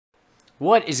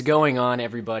What is going on,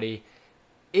 everybody?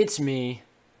 It's me.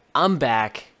 I'm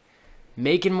back,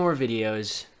 making more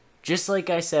videos, just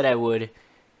like I said I would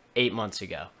 8 months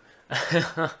ago.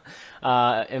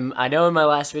 And I know in my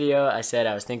last video I said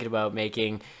I was thinking about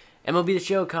making MLB The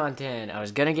Show content. I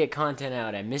was gonna get content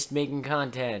out. I missed making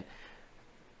content.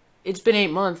 It's been 8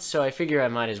 months, so I figure I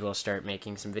might as well start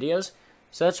making some videos.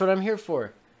 So that's what I'm here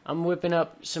for. I'm whipping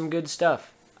up some good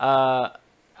stuff.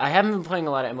 I haven't been playing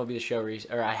a lot of MLB The Show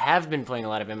I have been playing a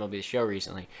lot of MLB The Show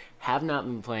recently. Have not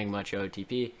been playing much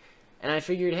OTP, and I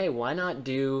figured, hey, why not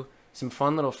do some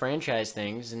fun little franchise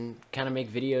things and kind of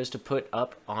make videos to put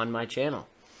up on my channel.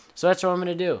 So that's what I'm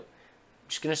gonna do. I'm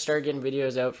just gonna start getting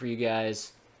videos out for you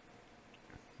guys.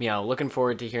 You know, looking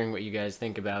forward to hearing what you guys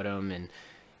think about them and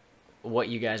what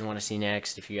you guys want to see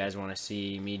next. If you guys want to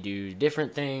see me do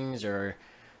different things, or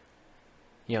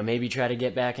you know, maybe try to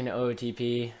get back into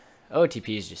OTP.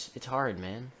 OTP is just, it's hard,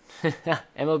 man.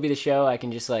 MLB The Show, I can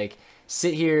just like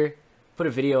sit here, put a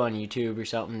video on YouTube or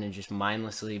something, and just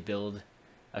mindlessly build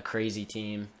a crazy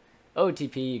team.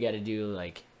 OTP, you got to do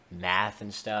like math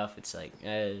and stuff. It's like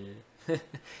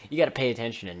you got to pay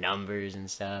attention to numbers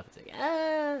and stuff. It's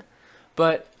like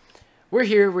but we're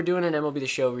here. We're doing an MLB The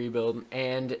Show rebuild,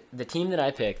 and the team that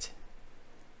I picked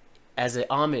as a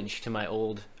homage to my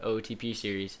old OTP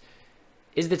series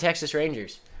is the Texas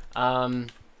Rangers.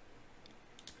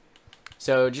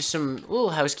 So just some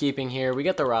little housekeeping here. We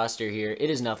got the roster here.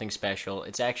 It is nothing special.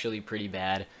 It's actually pretty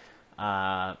bad.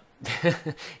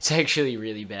 It's actually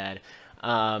really bad.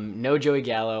 No Joey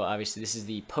Gallo. Obviously, this is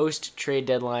the post-trade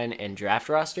deadline and draft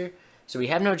roster. So we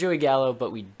have no Joey Gallo,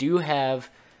 but we do have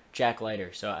Jack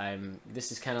Leiter. So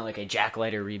this is kind of like a Jack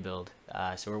Leiter rebuild.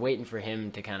 So we're waiting for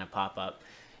him to kind of pop up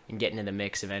and get into the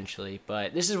mix eventually.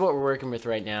 But this is what we're working with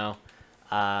right now.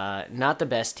 Not the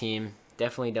best team.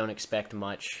 Definitely don't expect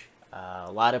much.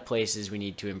 A lot of places we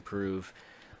need to improve.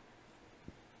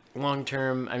 Long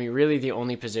term, I mean, really the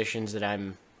only positions that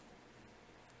I'm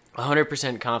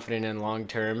 100% confident in long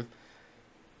term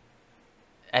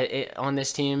on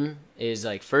this team is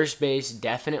like first base,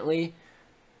 definitely,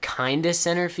 kind of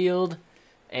center field,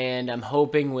 and I'm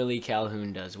hoping Willie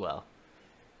Calhoun does well.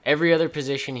 Every other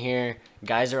position here,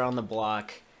 guys are on the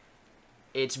block.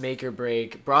 It's make or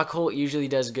break. Brock Holt usually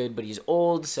does good, but he's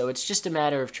old, so it's just a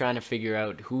matter of trying to figure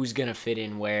out who's going to fit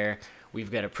in where. We've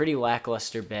got a pretty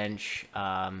lackluster bench.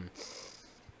 Not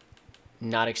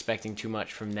expecting too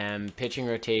much from them. Pitching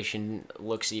rotation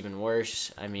looks even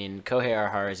worse. I mean, Kohei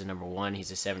Arihara is a number 1.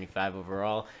 He's a 75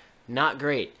 overall. Not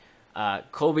great.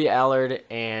 Colby Allard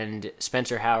and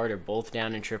Spencer Howard are both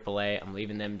down in AAA. I'm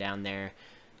leaving them down there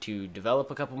to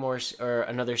develop a couple more, or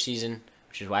another season,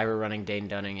 which is why we're running Dane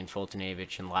Dunning and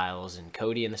Fultonavich and Lyles and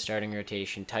Cody in the starting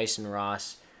rotation. Tyson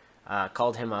Ross,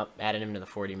 called him up, added him to the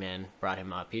 40-man, brought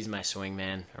him up. He's my swing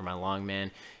man, or my long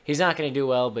man. He's not going to do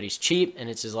well, but he's cheap, and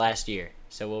it's his last year,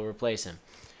 so we'll replace him.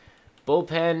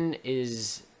 Bullpen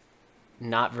is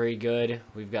not very good.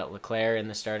 We've got Leclerc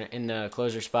in the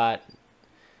closer spot.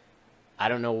 I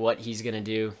don't know what he's going to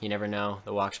do. You never know.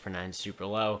 The walks per 9 is super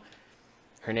low.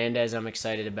 Hernandez, I'm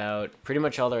excited about. Pretty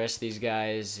much all the rest of these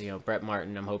guys, you know, Brett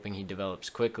Martin, I'm hoping he develops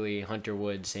quickly. Hunter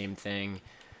Wood, same thing.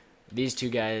 These two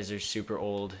guys are super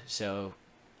old, so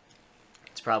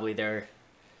it's probably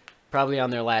on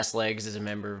their last legs as a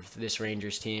member of this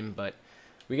Rangers team. But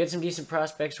we got some decent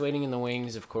prospects waiting in the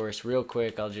wings, of course. Real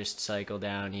quick, I'll just cycle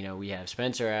down. You know, we have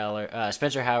Spencer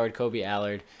Howard, Kobe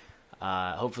Allard.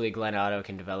 Hopefully Glenn Otto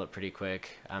can develop pretty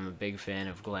quick. I'm a big fan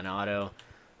of Glenn Otto.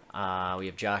 We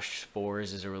have Josh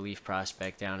Spores as a relief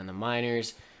prospect down in the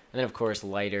minors. And then, of course,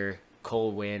 Leiter,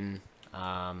 Cole Winn.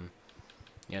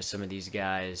 You know, some of these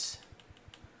guys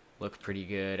look pretty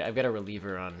good. I've got a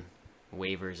reliever on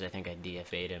waivers. I think I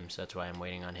DFA'd him, so that's why I'm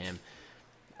waiting on him.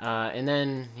 And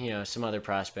then, you know, some other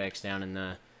prospects down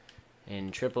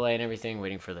in AAA and everything,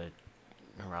 waiting for the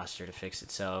roster to fix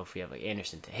itself. We have like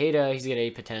Anderson Tejeda. He's got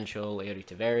a potential. Leody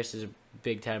Taveras is a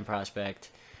big-time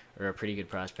prospect, or a pretty good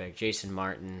prospect. Jason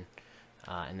Martin.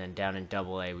 And then down in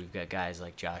AA, we've got guys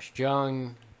like Josh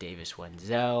Jung, Davis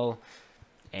Wenzel,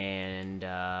 and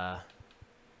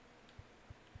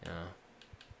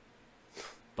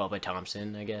Bubba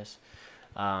Thompson, I guess.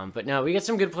 But no, we got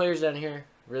some good players down here.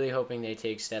 Really hoping they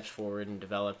take steps forward and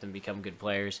develop and become good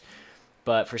players.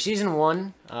 But for Season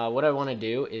 1, what I want to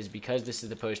do is, because this is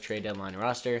the post-trade deadline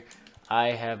roster, I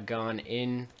have gone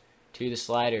into the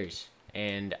sliders,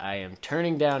 and I am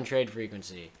turning down trade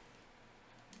frequency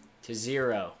to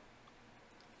 0.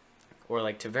 Or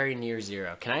like to very near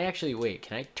 0. Can I actually, wait,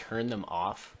 can I turn them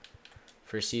off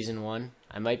for Season 1?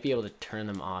 I might be able to turn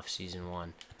them off Season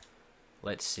 1.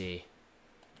 Let's see.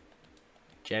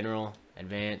 General,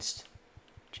 Advanced.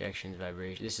 Ejections,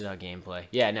 vibration. This is our gameplay.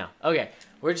 Yeah, no. Okay,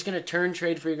 we're just going to turn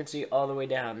trade frequency all the way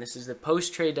down. This is the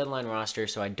post-trade deadline roster,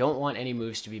 so I don't want any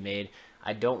moves to be made.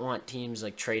 I don't want teams,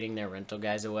 like, trading their rental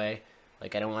guys away.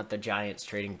 Like, I don't want the Giants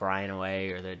trading Brian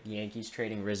away or the Yankees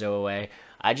trading Rizzo away.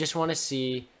 I just want to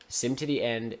sim to the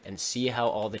end and see how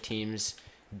all the teams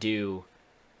do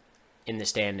in the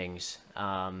standings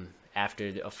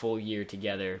after a full year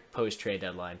together post-trade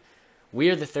deadline. We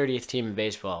are the 30th team in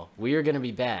baseball. We are going to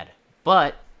be bad,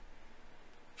 but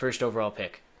first overall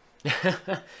pick.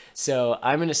 So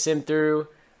I'm going to sim through.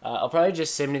 I'll probably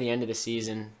just sim to the end of the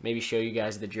season, maybe show you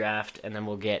guys the draft, and then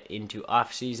we'll get into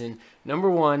off-season. Number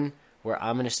 1, where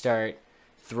I'm going to start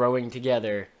throwing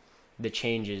together the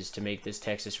changes to make this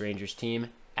Texas Rangers team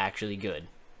actually good.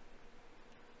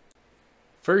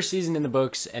 First season in the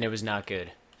books, and it was not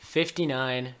good.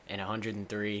 59 and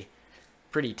 103.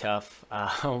 Pretty tough.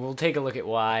 We'll take a look at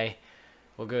why.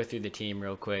 We'll go through the team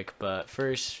real quick, but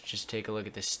first, just take a look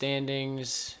at the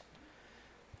standings.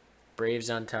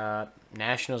 Braves on top.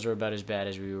 Nationals were about as bad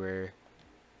as we were.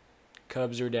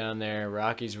 Cubs were down there.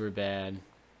 Rockies were bad.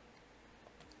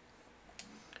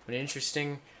 But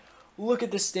interesting look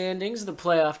at the standings. The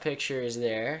playoff picture is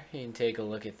there. You can take a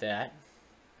look at that.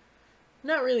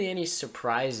 Not really any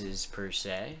surprises per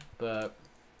se, but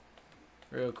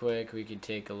real quick we could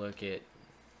take a look at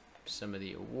some of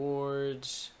the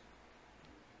awards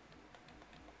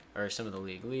or some of the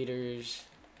league leaders.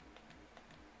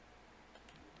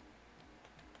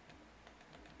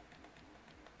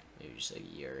 Maybe just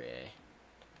like Urias.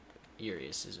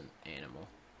 Urias is an animal.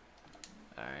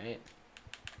 Alright.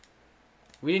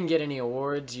 We didn't get any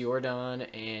awards. Jordan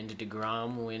and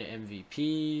DeGrom win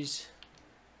MVPs.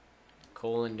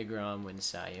 Cole and DeGrom win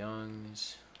Cy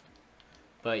Youngs.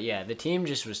 But yeah, the team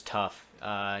just was tough.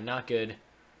 Not good.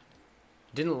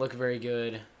 Didn't look very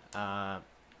good.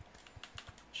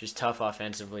 Just tough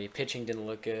offensively. Pitching didn't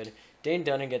look good. Dane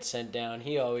Dunning gets sent down.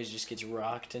 He always just gets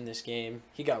rocked in this game.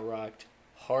 He got rocked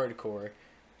hardcore.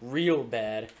 Real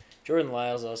bad. Jordan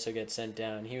Lyles also gets sent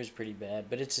down. He was pretty bad,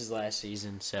 but it's his last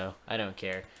season, so I don't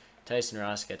care. Tyson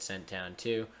Ross gets sent down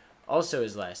too. Also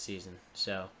his last season,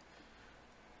 so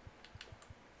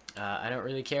I don't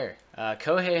really care.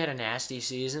 Kohei had a nasty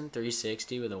season,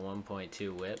 360 with a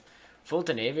 1.2 whip.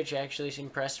 Fultonavich actually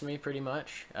impressed me pretty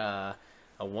much. A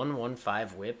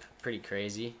 1.15 whip, pretty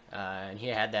crazy. And he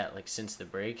had that like since the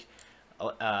break.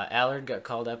 Allard got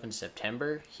called up in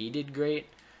September. He did great.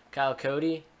 Kyle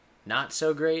Cody, not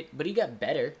so great, but he got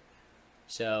better.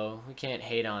 So we can't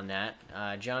hate on that.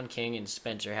 John King and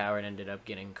Spencer Howard ended up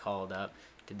getting called up.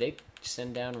 Did they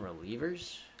send down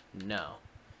relievers? No.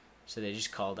 So they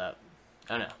just called up.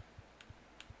 Oh no.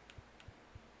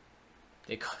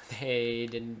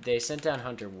 They sent down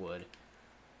Hunter Wood.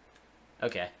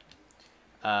 Okay.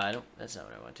 Nope, that's not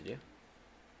what I want to do.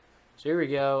 So here we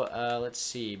go. Let's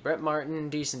see. Brett Martin,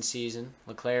 decent season.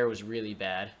 LeClaire was really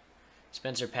bad.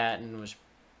 Spencer Patton was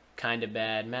kind of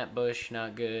bad. Matt Bush,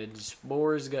 not good.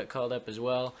 Spores got called up as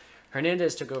well.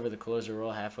 Hernandez took over the closer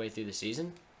role halfway through the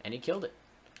season, and he killed it.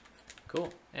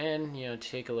 Cool. And, you know,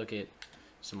 take a look at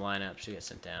some lineups who got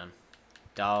sent down.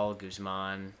 Dahl,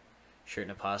 Guzman, Shirt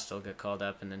and Apostle got called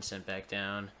up and then sent back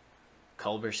down.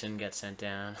 Culberson got sent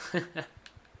down.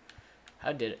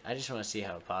 I just want to see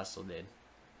how Apostle did.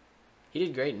 He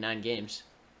did great in 9 games.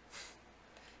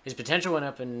 His potential went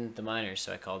up in the minors,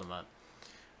 so I called him up.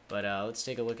 But let's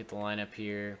take a look at the lineup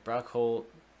here. Brock Holt,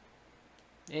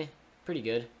 pretty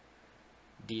good.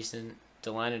 Decent.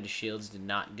 Delino DeShields did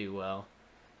not do well.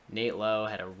 Nate Lowe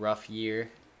had a rough year.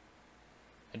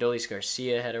 Adolis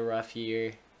Garcia had a rough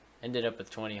year. Ended up with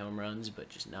 20 home runs, but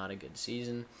just not a good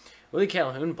season. Willie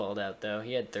Calhoun balled out, though.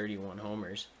 He had 31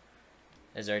 homers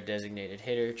as our designated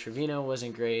hitter. Trevino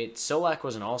wasn't great. Solak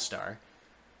was an all-star.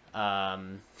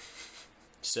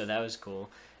 So that was cool.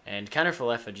 And Kiner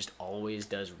Falefa just always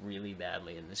does really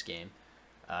badly in this game.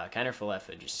 Kiner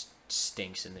Falefa just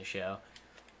stinks in the show.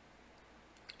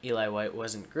 Eli White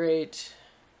wasn't great.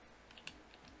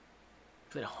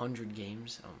 Played 100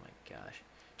 games. Oh my gosh.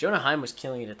 Jonah Heim was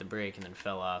killing it at the break and then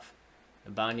fell off.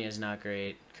 Ibanez not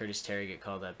great. Curtis Terry get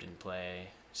called up, didn't play.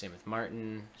 Same with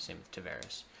Martin. Same with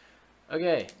Taveras.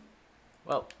 Okay.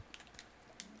 Well,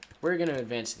 we're going to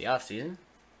advance to the offseason.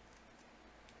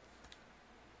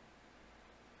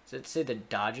 Does it say the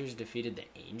Dodgers defeated the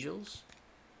Angels?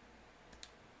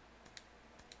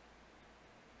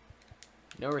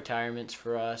 No retirements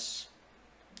for us.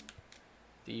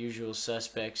 The usual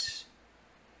suspects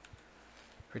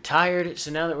retired.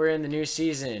 So now that we're in the new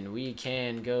season, we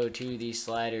can go to the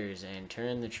sliders and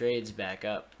turn the trades back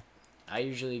up. I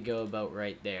usually go about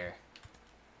right there.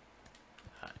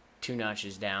 2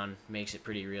 notches down, makes it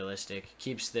pretty realistic,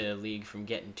 keeps the league from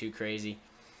getting too crazy.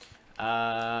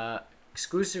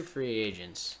 Exclusive free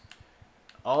agents.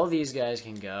 All these guys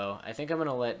can go. I think I'm going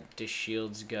to let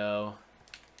DeShields go.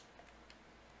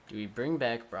 Do we bring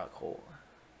back Brock Holt?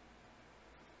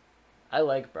 I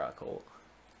like Brock Holt.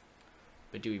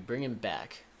 But do we bring him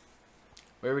back?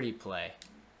 Where would he play?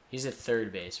 He's a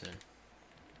third baseman.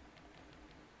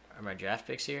 Are my draft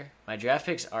picks here? My draft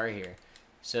picks are here.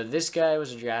 So this guy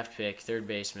was a draft pick, third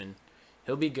baseman.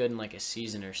 He'll be good in like a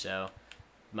season or so.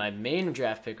 My main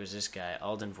draft pick was this guy,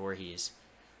 Alden Voorhees.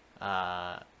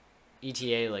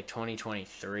 ETA like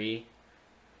 2023.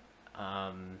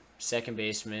 Second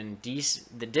baseman.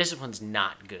 The discipline's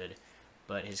not good,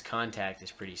 but his contact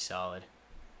is pretty solid.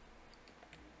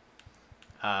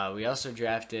 We also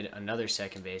drafted another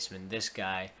second baseman, this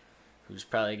guy, who's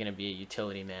probably going to be a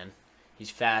utility man. He's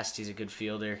fast, he's a good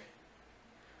fielder.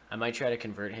 I might try to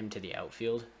convert him to the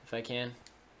outfield if I can.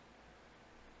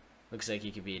 Looks like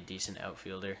he could be a decent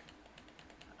outfielder.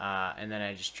 And then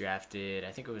I just drafted,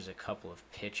 I think it was a couple of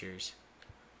pitchers.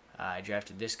 I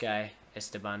drafted this guy,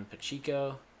 Esteban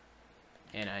Pacheco,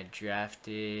 and I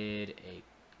drafted a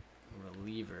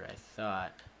reliever, I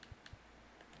thought.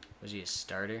 Was he a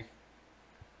starter?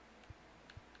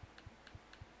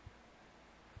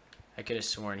 I could have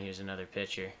sworn he was another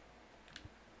pitcher.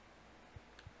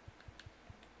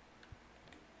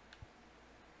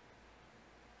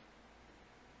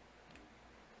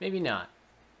 Maybe not.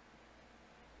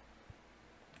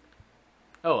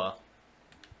 Oh well.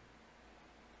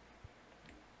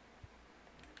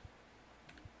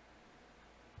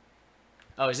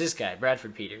 Oh, it's this guy,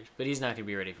 Bradford Peters, but he's not going to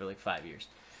be ready for like 5 years.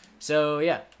 So,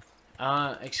 yeah.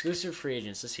 Exclusive free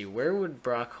agents. Let's see. Where would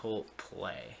Brock Holt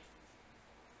play?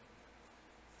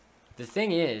 The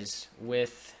thing is,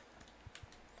 with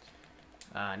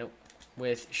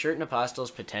with Sherten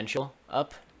Apostol's potential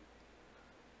up,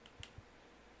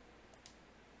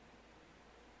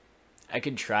 I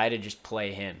could try to just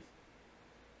play him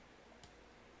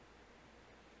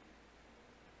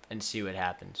and see what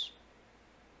happens.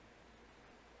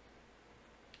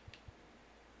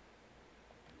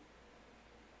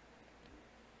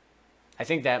 I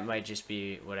think that might just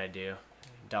be what I do.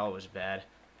 Dahl was bad.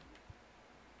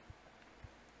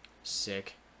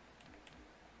 Sick.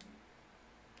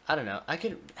 I don't know. I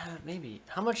could maybe.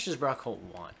 How much does Brock Holt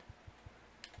want?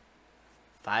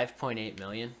 5.8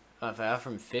 million. Oh, if I offer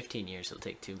him 15 years, he'll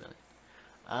take 2 million.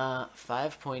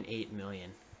 5.8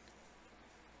 million.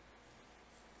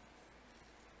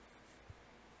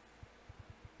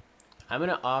 I'm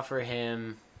gonna offer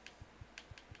him.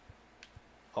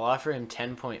 I'll offer him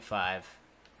 10.5.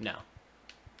 No.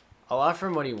 I'll offer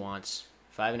him what he wants,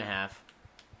 5.5.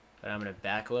 But I'm going to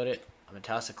backload it. I'm going to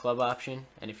toss a club option.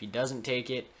 And if he doesn't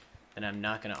take it, then I'm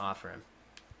not going to offer him.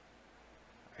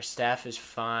 Our staff is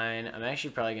fine. I'm actually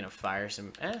probably going to fire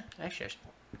some... actually,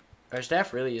 our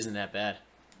staff really isn't that bad.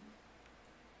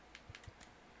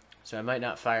 So I might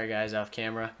not fire guys off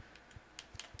camera.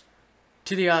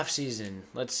 To the off season.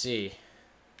 Let's see.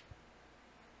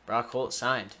 Brock Holt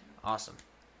signed. Awesome.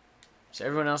 So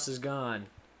everyone else is gone.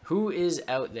 Who is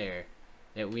out there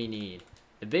that we need?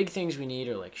 The big things we need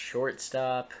are like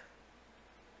shortstop,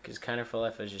 because Kiner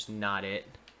Falefa is just not it.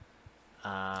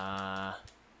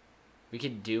 We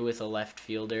could do with a left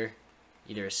fielder,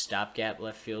 either a stopgap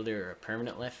left fielder or a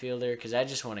permanent left fielder, because I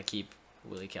just want to keep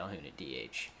Willie Calhoun at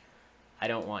DH. I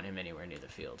don't want him anywhere near the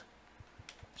field.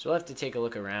 So we'll have to take a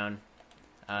look around.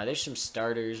 There's some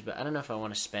starters, but I don't know if I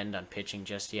want to spend on pitching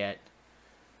just yet.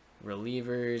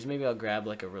 Relievers, maybe I'll grab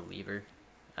like a reliever.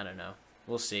 I don't know.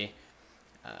 We'll see.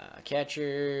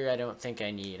 Catcher, I don't think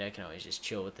I need. I can always just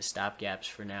chill with the stopgaps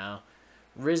for now.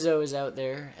 Rizzo is out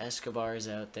there. Escobar is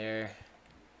out there.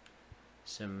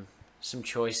 Some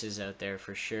choices out there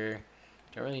for sure.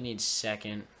 Don't really need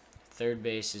second. Third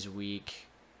base is weak.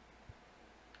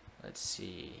 Let's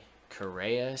see.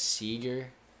 Correa, Seager.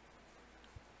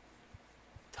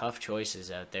 Tough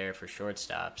choices out there for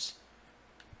shortstops.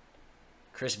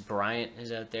 Chris Bryant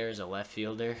is out there as a left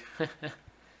fielder.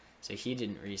 So he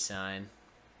didn't re-sign.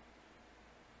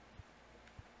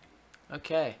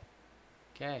 Okay.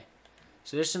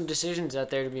 So there's some decisions out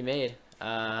there to be made.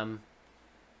 I'll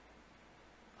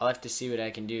have to see what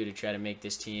I can do to try to make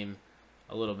this team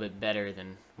a little bit better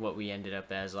than what we ended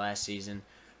up as last season.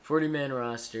 40-man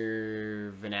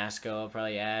roster, Vanasco I'll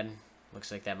probably add.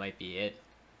 Looks like that might be it.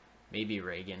 Maybe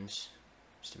Reagan's,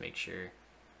 just to make sure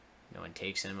no one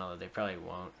takes him, although they probably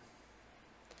won't.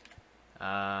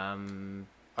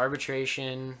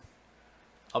 Arbitration,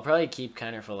 I'll probably keep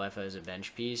Kiner Falefa as a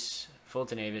bench piece.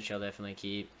 Fultonavich I'll definitely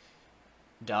keep.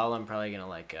 Dahl I'm probably going to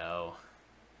let go.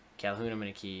 Calhoun I'm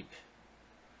going to keep.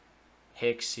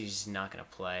 Hicks, he's not going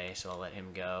to play, so I'll let him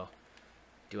go.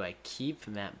 Do I keep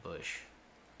Matt Bush?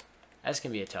 That's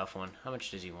going to be a tough one. How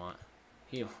much does he want?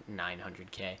 He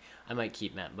 900K. I might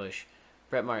keep Matt Bush.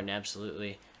 Brett Martin,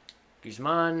 absolutely.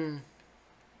 Guzman,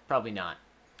 probably not.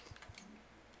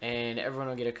 And everyone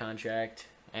will get a contract.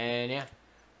 And yeah,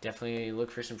 definitely look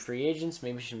for some free agents,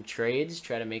 maybe some trades.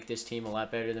 Try to make this team a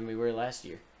lot better than we were last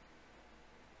year.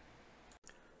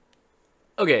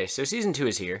 Okay, so Season 2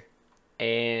 is here.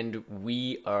 And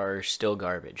we are still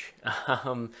garbage.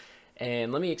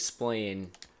 And let me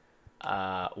explain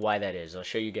why that is. I'll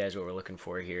show you guys what we're looking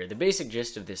for here. The basic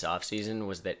gist of this offseason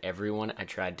was that everyone I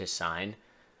tried to sign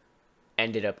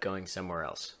ended up going somewhere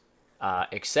else.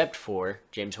 Except for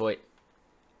James Hoyt.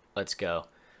 Let's go.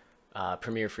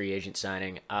 Premier free agent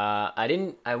signing.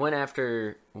 I went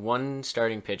after one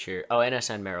starting pitcher. Oh, and I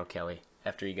signed Merrill Kelly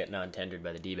after he got non-tendered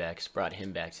by the D-backs. Brought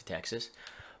him back to Texas.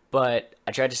 But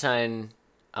I tried to sign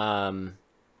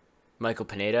Michael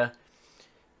Pineda.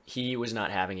 He was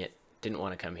not having it. Didn't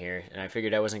want to come here. And I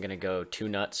figured I wasn't going to go too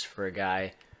nuts for a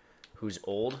guy who's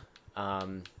old.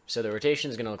 So the rotation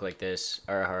is going to look like this.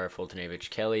 Arahara, Foltynewicz,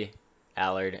 Kelly,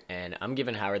 Allard, and I'm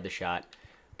giving Howard the shot.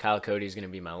 Kyle Cody is going to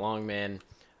be my long man.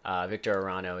 Victor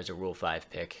Arano is a Rule 5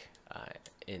 pick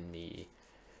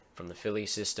from the Philly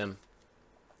system.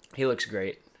 He looks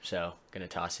great, so going to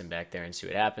toss him back there and see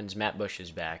what happens. Matt Bush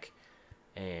is back,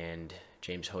 and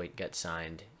James Hoyt got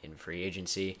signed in free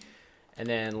agency. And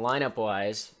then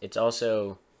lineup-wise, it's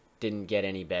also didn't get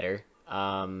any better.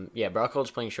 Brock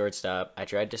Holt's playing shortstop. I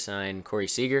tried to sign Corey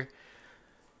Seager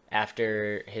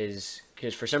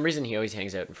because for some reason he always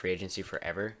hangs out in free agency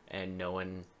forever, and no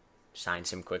one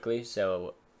signs him quickly.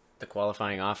 So the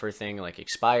qualifying offer thing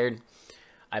expired.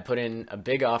 I put in a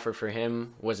big offer for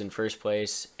him, was in first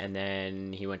place, and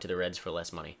then he went to the Reds for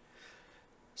less money.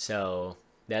 So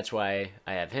that's why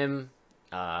I have him.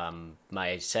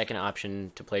 My second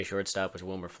option to play shortstop was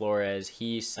Wilmer Flores.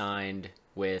 He signed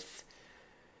with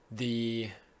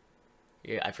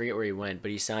I forget where he went, but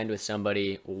he signed with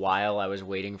somebody while I was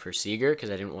waiting for Seager because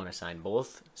I didn't want to sign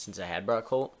both since I had Brock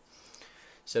Holt.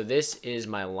 So this is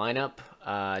my lineup.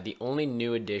 The only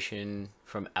new addition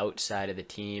from outside of the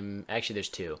team, actually there's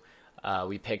two.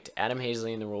 We picked Adam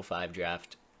Hazley in the Rule 5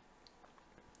 draft.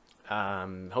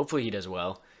 Hopefully he does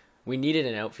well. We needed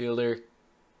an outfielder,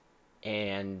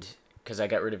 and because I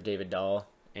got rid of David Dahl,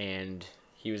 and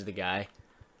he was the guy.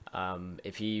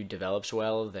 If he develops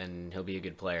well, then he'll be a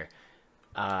good player.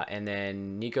 And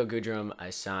then Nico Goodrum, I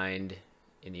signed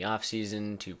in the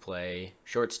offseason to play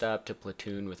shortstop to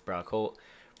platoon with Brock Holt.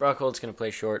 Brock Holt's going to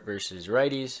play short versus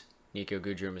righties. Nico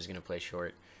Goodrum is going to play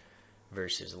short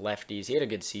versus lefties. He had a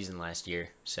good season last year,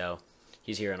 so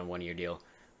he's here on a one-year deal.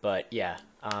 But yeah,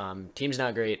 team's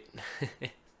not great.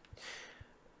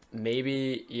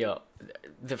 Maybe,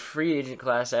 the free agent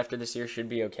class after this year should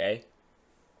be okay.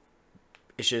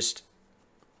 It's just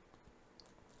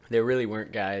there really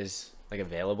weren't guys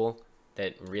available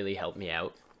that really helped me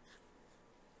out.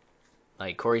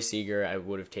 Like Corey Seager, I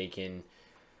would have taken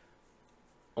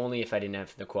only if I didn't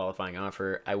have the qualifying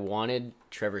offer. I wanted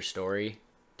Trevor Story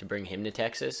to bring him to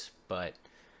Texas, but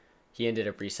he ended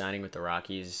up re-signing with the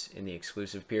Rockies in the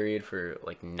exclusive period for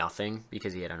nothing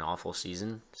because he had an awful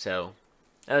season. So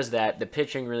that was that. The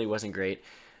pitching really wasn't great.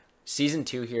 Season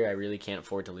 2 here, I really can't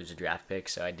afford to lose a draft pick,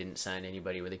 so I didn't sign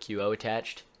anybody with a QO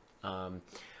attached.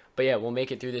 But yeah, we'll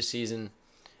make it through this season,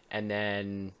 and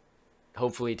then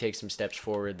hopefully take some steps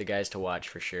forward. The guys to watch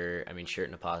for sure. I mean,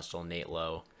 Sherten Apostle, Nate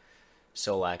Lowe,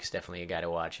 Solak's definitely a guy to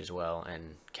watch as well,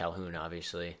 and Calhoun,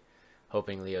 obviously.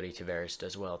 Hoping Leody Taveras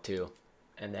does well, too.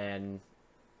 And then,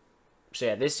 so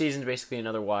yeah, this season's basically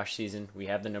another wash season. We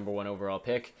have the number 1 overall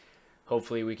pick.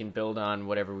 Hopefully we can build on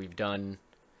whatever we've done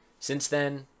since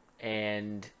then,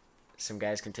 and some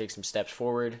guys can take some steps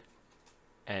forward,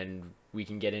 and we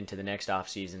can get into the next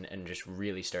offseason and just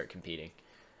really start competing.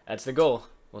 That's the goal.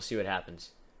 We'll see what happens.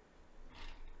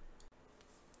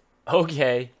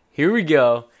 Okay, here we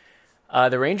go.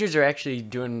 The Rangers are actually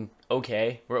doing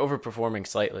okay. We're overperforming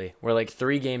slightly. We're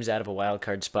 3 games out of a wild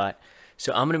card spot.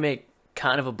 So I'm going to make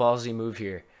kind of a ballsy move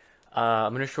here.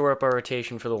 I'm going to shore up our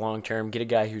rotation for the long term, get a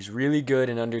guy who's really good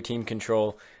and under team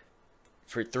control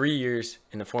for 3 years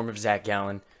in the form of Zach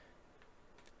Gallen.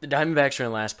 The Diamondbacks are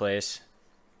in last place.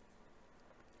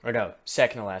 Or no,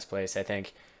 second to last place, I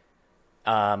think.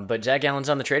 But Zach Gallen's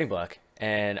on the trading block,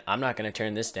 and I'm not going to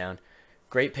turn this down.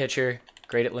 Great pitcher,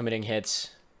 great at limiting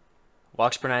hits.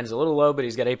 Walks per 9 is a little low, but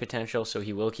he's got A potential, so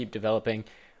he will keep developing.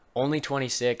 Only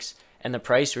 26, and the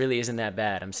price really isn't that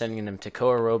bad. I'm sending them to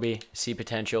Koa Roby, C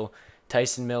potential,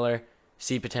 Tyson Miller,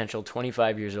 See potential,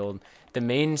 25 years old. The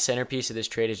main centerpiece of this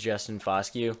trade is Justin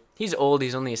Foscue. He's old.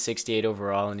 He's only a 68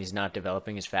 overall, and he's not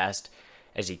developing as fast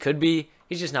as he could be.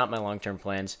 He's just not my long-term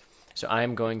plans. So I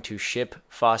am going to ship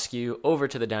Foscue over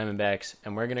to the Diamondbacks,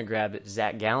 and we're going to grab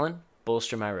Zach Gallen,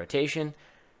 bolster my rotation,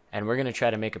 and we're going to try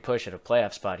to make a push at a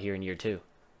playoff spot here in year 2.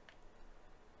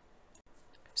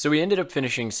 So we ended up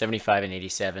finishing 75 and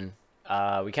 87.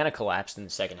 We kind of collapsed in the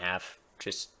second half,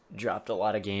 just dropped a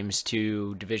lot of games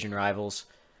to division rivals.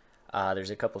 There's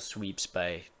a couple sweeps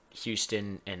by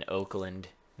Houston and Oakland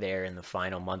there in the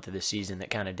final month of the season that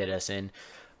kind of did us in.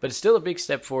 But it's still a big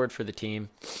step forward for the team.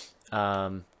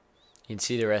 You can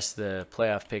see the rest of the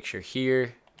playoff picture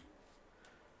here.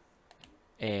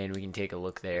 And we can take a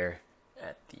look there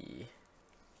at the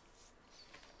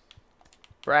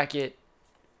bracket.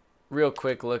 Real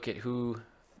quick look at who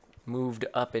moved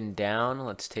up and down.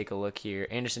 Let's take a look here.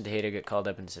 Anderson Tejeda got called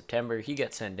up in September. He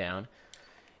got sent down.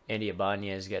 Andy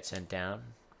Ibanez got sent down.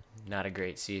 Not a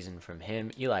great season from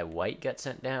him. Eli White got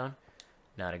sent down.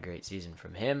 Not a great season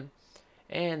from him.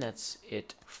 And that's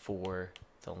it for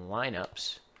the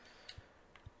lineups.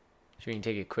 So we can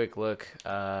take a quick look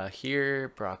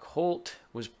here. Brock Holt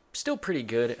was still pretty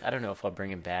good. I don't know if I'll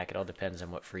bring him back. It all depends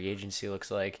on what free agency looks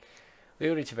like.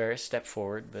 Leody Taveras stepped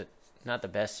forward, but not the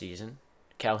best season.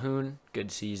 Calhoun,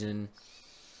 good season.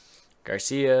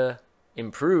 Garcia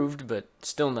improved, but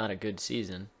still not a good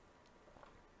season.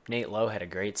 Nate Lowe had a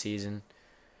great season.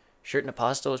 Sherten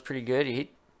Apostle was pretty good. He hit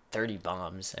 30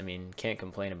 bombs. I mean, can't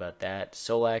complain about that.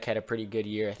 Solak had a pretty good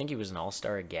year. I think he was an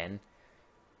all-star again.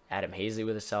 Adam Hazley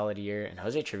with a solid year. And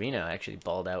Jose Trevino actually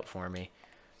balled out for me.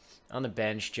 On the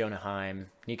bench, Jonah Heim.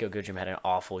 Nico Goodrum had an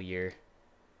awful year.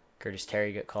 Curtis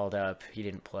Terry got called up. He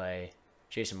didn't play.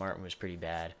 Jason Martin was pretty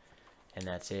bad. And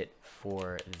that's it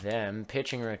for them.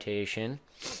 Pitching rotation.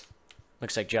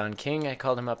 Looks like John King. I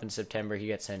called him up in September. He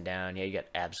got sent down. Yeah, he got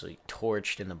absolutely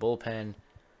torched in the bullpen.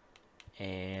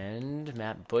 And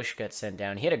Matt Bush got sent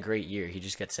down. He had a great year. He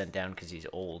just got sent down because he's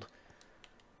old.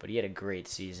 But he had a great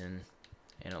season.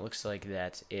 And it looks like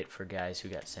that's it for guys who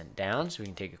got sent down. So we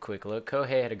can take a quick look.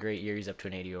 Kohei had a great year. He's up to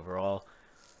an 80 overall.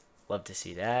 Love to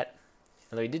see that.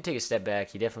 Although he did take a step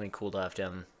back, he definitely cooled off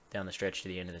down the stretch to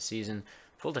the end of the season.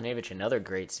 Fultonavich, another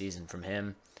great season from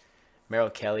him. Merrill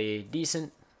Kelly,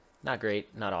 decent. Not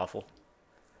great, not awful.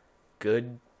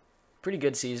 Good. Pretty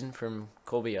good season from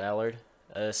Colby Allard.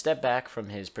 A step back from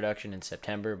his production in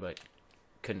September, but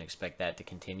couldn't expect that to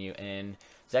continue. And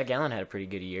Zach Gallen had a pretty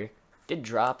good year. Did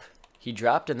drop. He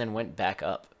dropped and then went back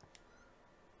up.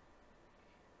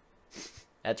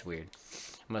 That's weird.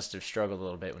 Must have struggled a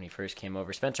little bit when he first came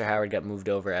over. Spencer Howard got moved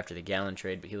over after the Gallen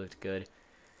trade, but he looked good.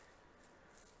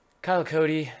 Kyle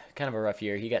Cody, kind of a rough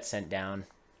year. He got sent down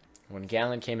when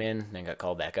Gallen came in, then got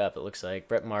called back up, it looks like.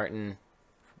 Brett Martin,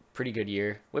 pretty good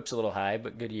year. Whip's a little high,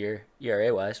 but good year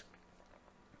ERA-wise.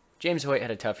 James Hoyt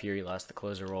had a tough year. He lost the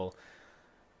closer role.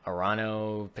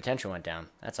 Arano, potential went down.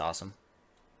 That's awesome.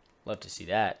 Love to see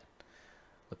that.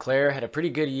 LeClaire had a pretty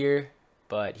good year,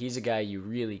 but he's a guy you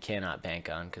really cannot bank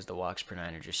on because the walks per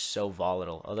nine are just so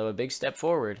volatile. Although a big step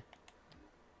forward.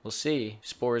 We'll see.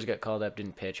 Spores got called up,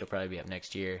 didn't pitch. He'll probably be up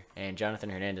next year. And Jonathan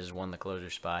Hernandez won the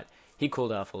closer spot. He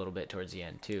cooled off a little bit towards the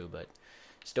end too, but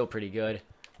still pretty good.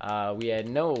 We had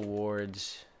no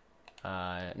awards.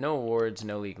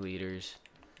 No league leaders.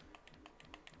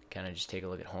 Kind of just take a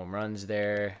look at home runs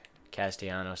there.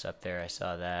 Castellanos up there, I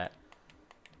saw that.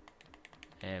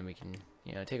 And we can,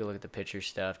 take a look at the pitcher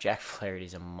stuff. Jack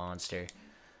Flaherty's a monster.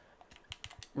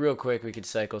 Real quick, we could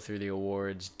cycle through the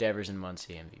awards. Devers and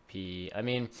Muncy MVP. I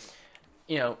mean,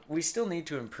 we still need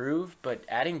to improve, but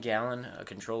adding Gallen, a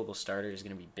controllable starter, is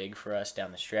going to be big for us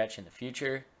down the stretch in the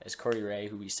future. As Corey Ray,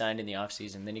 who we signed in the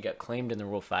offseason, then he got claimed in the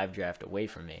Rule 5 draft away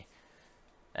from me.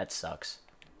 That sucks.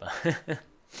 But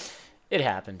it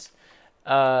happens.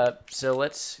 So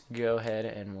let's go ahead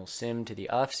and we'll sim to the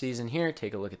offseason here.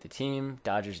 Take a look at the team.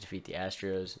 Dodgers defeat the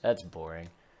Astros. That's boring.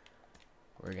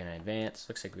 We're going to advance.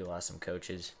 Looks like we lost some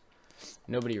coaches.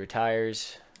 Nobody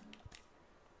retires.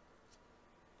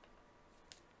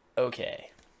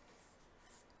 Okay.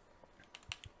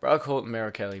 Brock Holt and Merrill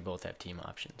Kelly both have team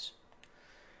options.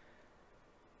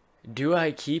 Do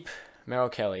I keep Merrill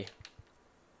Kelly?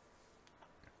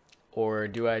 Or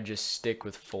do I just stick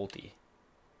with Fulte?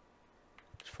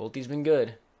 Fulte's been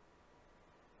good.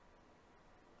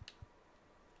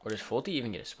 Or does Fulte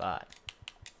even get a spot?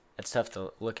 That's tough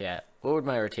to look at. What would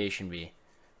my rotation be?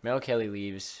 Merrill Kelly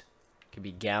leaves. Could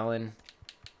be Gallen,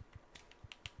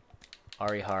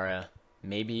 Arihara,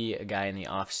 maybe a guy in the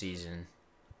offseason.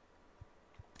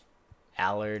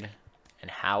 Allard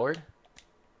and Howard.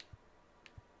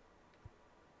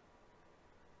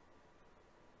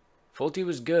 Pulte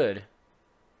was good.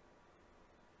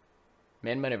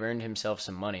 Man might have earned himself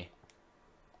some money.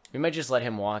 We might just let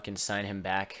him walk and sign him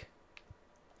back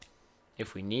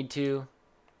if we need to.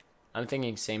 I'm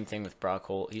thinking same thing with Brock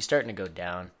Holt. He's starting to go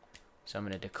down. So I'm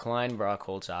going to decline Brock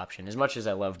Holt's option, as much as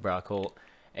I love Brock Holt.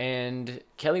 And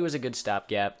Kelly was a good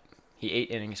stopgap. He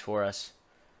 8 innings for us.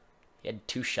 He had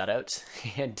 2 shutouts. He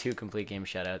had 2 complete game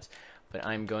shutouts. But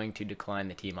I'm going to decline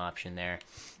the team option there.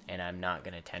 And I'm not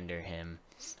going to tender him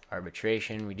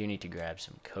arbitration. We do need to grab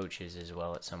some coaches as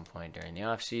well at some point during the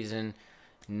offseason.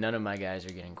 None of my guys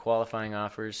are getting qualifying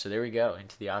offers. So there we go,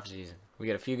 into the offseason. We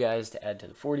got a few guys to add to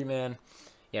the 40-man.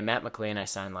 Yeah, Matt McLean I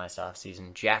signed last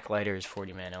offseason. Jack Leiter is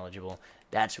 40-man eligible.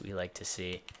 That's what we like to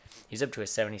see. He's up to a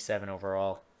 77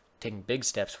 overall, taking big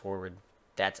steps forward.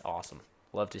 That's awesome.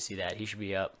 Love to see that. He should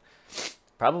be up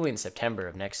probably in September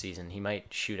of next season. He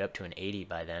might shoot up to an 80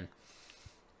 by then.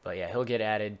 But yeah, he'll get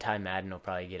added. Ty Madden will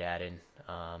probably get added.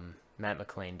 Matt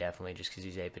McLean definitely, just because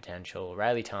he's a potential.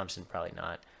 Riley Thompson probably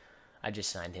not. I just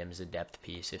signed him as a depth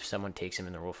piece. If someone takes him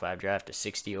in the Rule 5 draft, a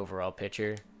 60 overall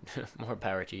pitcher, more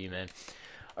power to you, man.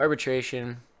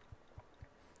 Arbitration.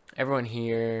 Everyone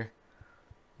here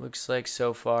looks like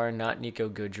so far not Nico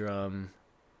Goodrum,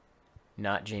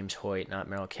 not James Hoyt, not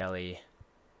Merrill Kelly,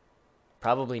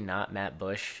 probably not Matt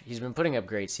Bush. He's been putting up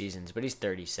great seasons, but he's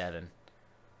 37.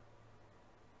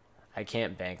 I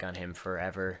can't bank on him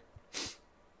forever.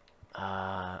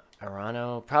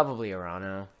 Arano, probably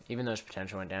Arano. Even though his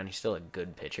potential went down, he's still a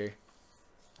good pitcher.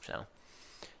 So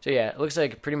yeah, it looks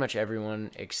like pretty much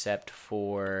everyone except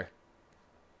for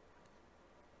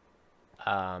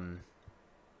Goodrum,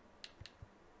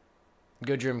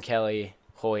 Kelly,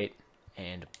 Hoyt,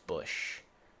 and Bush.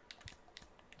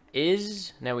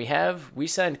 Now we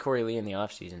signed Corey Lee in the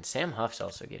offseason. Sam Huff's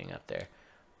also getting up there.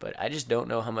 But I just don't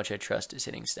know how much I trust his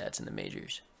hitting stats in the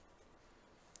majors.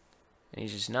 And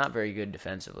he's just not very good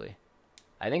defensively.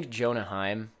 I think Jonah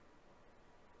Heim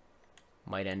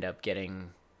might end up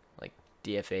getting like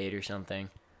DFA'd or something.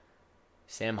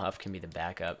 Sam Huff can be the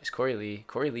backup. Is Corey Lee?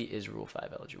 Corey Lee is Rule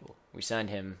 5 eligible. We signed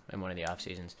him in one of the off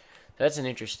seasons. So that's an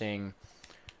interesting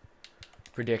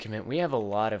predicament. We have a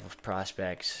lot of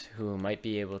prospects who might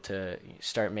be able to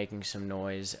start making some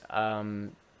noise.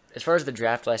 As far as the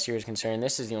draft last year is concerned,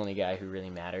 this is the only guy who really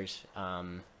matters.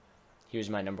 He was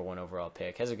my number 1 overall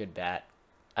pick. Has a good bat.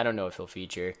 I don't know if he'll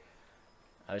feature.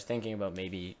 I was thinking about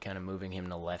maybe kind of moving him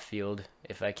to left field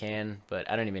if I can, but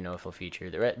I don't even know if he'll feature.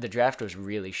 The draft was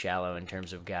really shallow in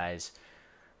terms of guys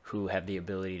who have the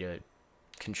ability to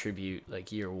contribute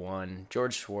like year 1.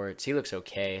 George Schwartz, he looks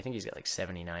okay. I think he's got like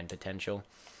 79 potential.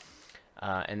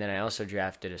 And then I also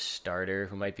drafted a starter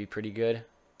who might be pretty good.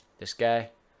 This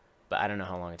guy. But I don't know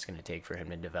how long it's going to take for him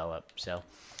to develop. So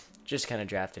just kind of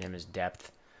drafted him as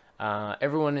depth.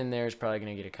 Everyone in there is probably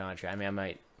going to get a contract. I mean, I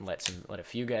might let a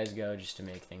few guys go just to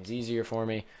make things easier for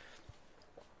me.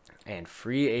 And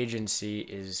free agency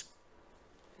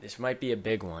this might be a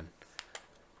big one.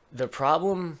 The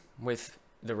problem with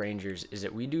the Rangers is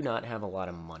that we do not have a lot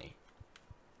of money,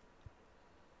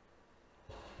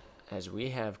 as we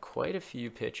have quite a few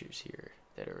pitchers here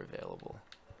that are available.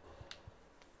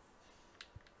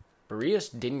 Barrios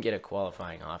didn't get a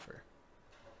qualifying offer.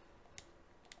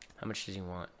 How much does he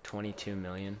want? $22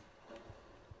 million.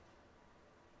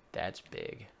 That's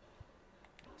big.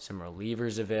 Some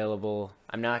relievers available.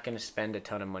 I'm not going to spend a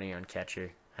ton of money on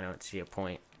catcher. I don't see a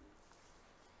point.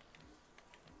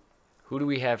 Who do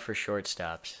we have for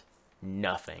shortstops?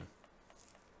 Nothing.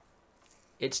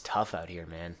 It's tough out here,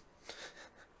 man.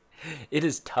 It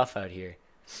is tough out here.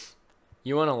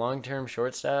 You want a long-term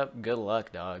shortstop? Good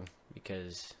luck, dog.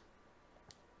 Because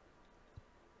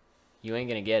you ain't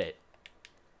going to get it.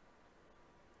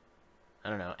 I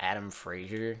don't know, Adam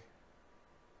Frazier.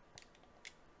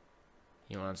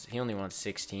 He only wants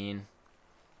 16.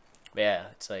 But yeah,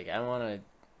 it's like I want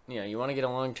to, you want to get a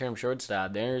long-term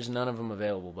shortstop. There's none of them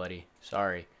available, buddy.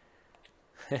 Sorry.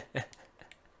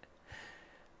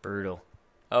 Brutal.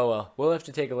 Oh well, we'll have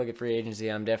to take a look at free agency.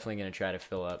 I'm definitely going to try to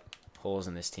fill up holes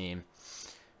in this team.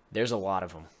 There's a lot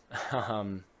of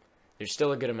them. There's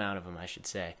still a good amount of them, I should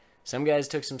say. Some guys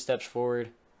took some steps forward.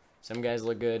 Some guys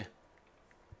look good.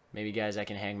 Maybe guys I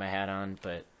can hang my hat on,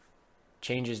 but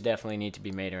changes definitely need to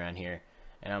be made around here.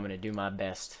 And I'm going to do my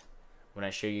best when I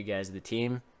show you guys the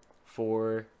team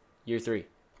for year 3.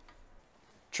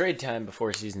 Trade time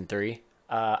before season 3.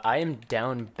 I am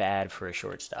down bad for a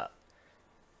shortstop.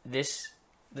 The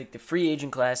free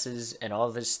agent classes and all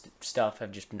this stuff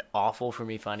have just been awful for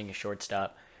me finding a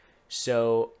shortstop.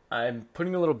 So I'm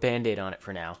putting a little Band-Aid on it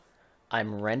for now.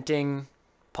 I'm renting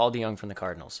Paul DeJong from the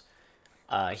Cardinals.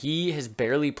 He has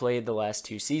barely played the last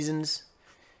 2 seasons.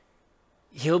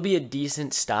 He'll be a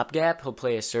decent stopgap. He'll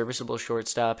play a serviceable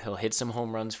shortstop. He'll hit some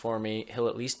home runs for me. He'll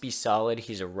at least be solid.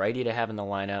 He's a righty to have in the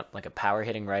lineup, like a power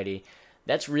hitting righty.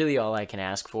 That's really all I can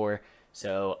ask for.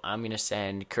 So I'm going to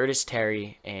send Curtis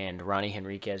Terry and Ronnie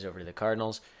Henriquez over to the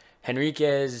Cardinals.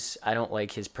 Henriquez, I don't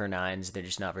like his per nines. They're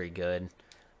just not very good.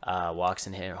 Walks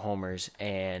and homers.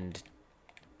 And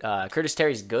Curtis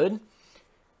Terry's good.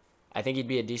 I think he'd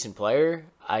be a decent player.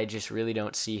 I just really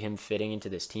don't see him fitting into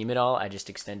this team at all. I just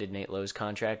extended Nate Lowe's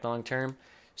contract long term.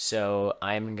 So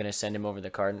I'm going to send him over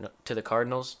to the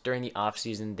Cardinals. During the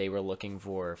offseason, they were looking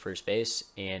for first base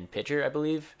and pitcher, I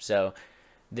believe. So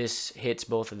this hits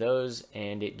both of those,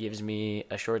 and it gives me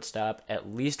a shortstop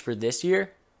at least for this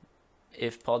year.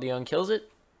 If Paul DeJong kills it,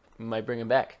 we might bring him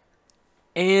back.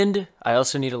 And I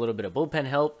also need a little bit of bullpen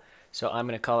help, so I'm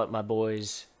going to call up my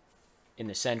boys in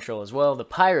the Central as well, the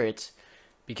Pirates,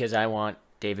 because I want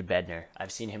David Bednar.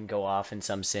 I've seen him go off in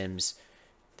some sims.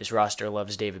 This roster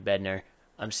loves David Bednar.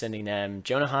 I'm sending them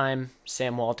Jonah Heim,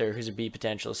 Sam Walter, who's a B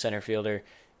potential center fielder,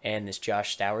 and this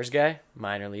Josh Stowers guy,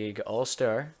 minor league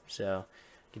all-star. So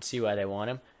you can see why they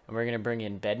want him. And we're going to bring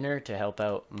in Bednar to help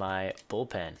out my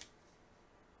bullpen.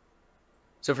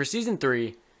 So for Season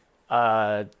 3,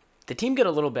 the team got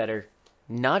a little better.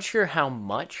 Not sure how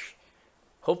much.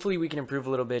 Hopefully we can improve a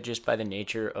little bit just by the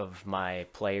nature of my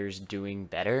players doing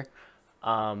better.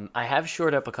 I have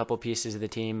shored up a couple pieces of the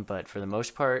team, but for the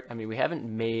most part, I mean, we haven't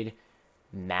made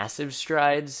massive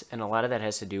strides, and a lot of that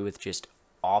has to do with just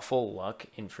awful luck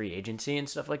in free agency and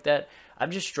stuff like that.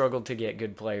 I've just struggled to get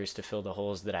good players to fill the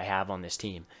holes that I have on this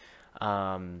team.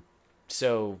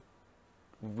 So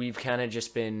we've kind of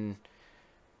just been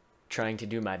trying to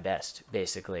do my best,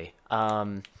 basically.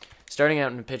 Starting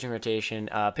out in the pitching rotation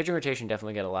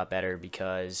definitely got a lot better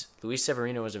because Luis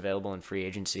Severino was available in free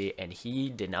agency, and he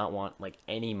did not want like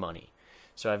any money.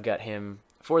 So I've got him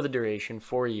for the duration,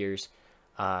 4 years,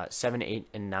 $7, $8,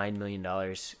 and $9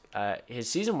 million. His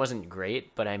season wasn't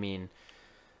great, but I mean,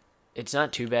 it's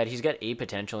not too bad. He's got A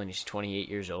potential, and he's 28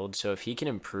 years old. So if he can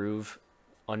improve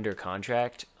under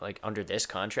contract, like under this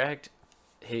contract,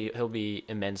 he'll be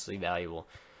immensely valuable.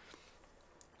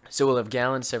 So we'll have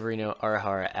Gallen, Severino,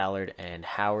 Arahara, Allard, and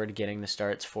Howard getting the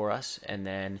starts for us. And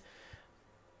then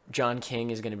John King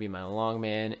is going to be my long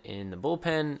man in the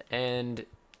bullpen. And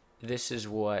this is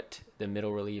what the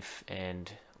middle relief and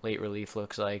late relief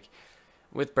looks like.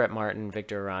 With Brett Martin,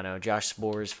 Victor Arano, Josh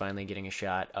Sborz finally getting a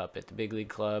shot up at the big league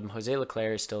club. Jose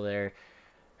Leclerc is still there.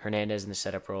 Hernandez in the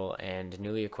setup role. And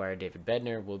newly acquired David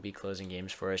Bednar will be closing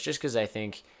games for us just because I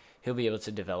think he'll be able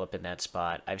to develop in that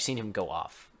spot. I've seen him go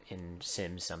off in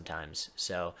sims sometimes,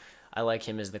 so I like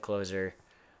him as the closer.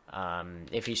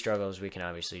 If he struggles, we can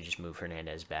obviously just move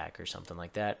Hernandez back or something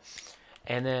like that.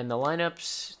 And then the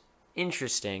lineup's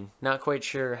interesting. Not quite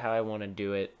sure how I want to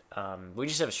do it. We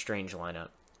just have a strange lineup.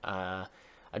 I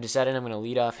decided I'm going to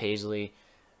lead off Hazley.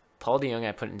 Paul DeJong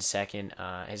I put in second.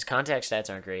 His contact stats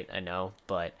aren't great, I know,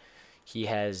 but he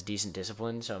has decent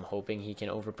discipline, so I'm hoping he can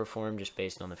overperform just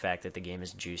based on the fact that the game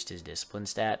has juiced his discipline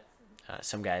stat.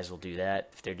 Some guys will do that.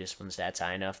 If their discipline stat's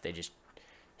high enough, they just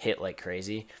hit like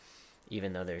crazy,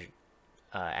 even though their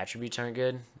attributes aren't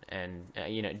good. And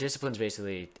discipline's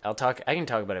basically I can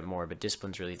talk about it more, but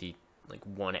discipline's really the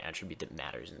one attribute that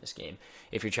matters in this game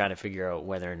if you're trying to figure out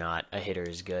whether or not a hitter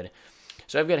is good.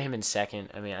 So I've got him in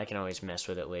second. I mean, I can always mess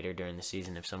with it later during the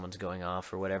season if someone's going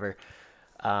off or whatever.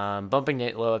 Bumping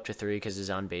Nate Lowe up to 3 because his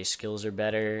on-base skills are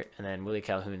better, and then Willie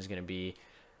Calhoun's going to be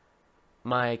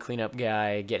my cleanup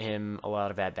guy, get him a lot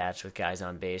of at-bats with guys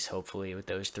on base, hopefully, with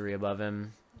those 3 above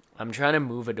him. I'm trying to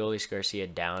move Adolis Garcia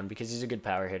down because he's a good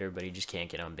power hitter, but he just can't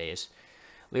get on base.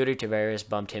 Leody Taveras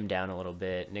bumped him down a little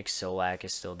bit. Nick Solak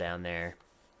is still down there.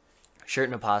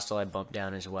 Sherten Apostle I bumped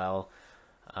down as well,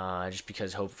 just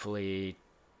because hopefully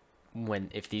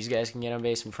if these guys can get on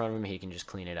base in front of him, he can just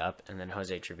clean it up. And then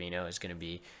Jose Trevino is going to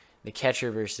be the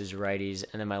catcher versus righties.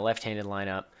 And then my left-handed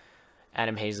lineup,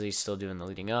 Adam Hazley's still doing the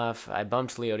leading off. I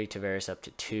bumped Leody Taveras up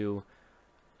to 2,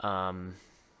 and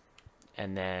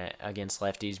then against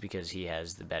lefties because he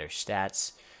has the better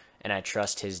stats, and I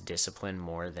trust his discipline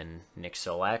more than Nick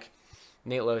Solak.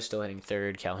 Nate Lowe's still hitting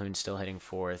 3rd. Calhoun's still hitting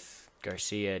 4th.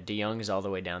 Garcia, DeJong is all the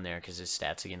way down there because his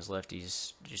stats against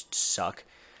lefties just suck.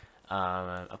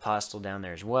 Apostle down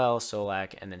there as well,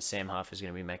 Solak, and then Sam Huff is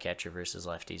going to be my catcher versus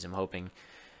lefties. I'm hoping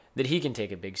that he can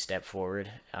take a big step forward,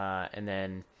 and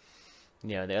then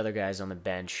the other guys on the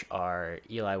bench are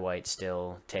Eli White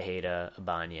still, Tejeda,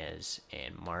 Ibanez,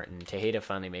 and Martin. Tejeda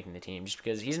finally making the team just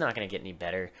because he's not going to get any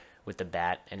better with the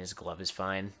bat, and his glove is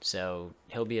fine. So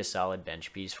he'll be a solid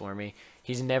bench piece for me.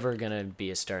 He's never going to be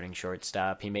a starting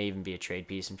shortstop. He may even be a trade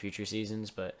piece in future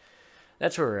seasons, but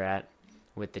that's where we're at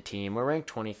with the team. We're ranked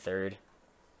 23rd.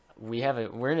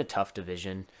 We're in a tough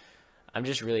division. I'm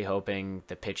just really hoping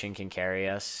the pitching can carry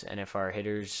us, and if our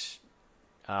hitters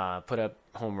put up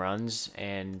home runs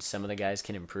and some of the guys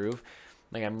can improve,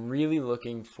 like I'm really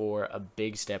looking for a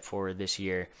big step forward this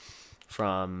year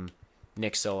from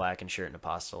Nick Solak and Sherten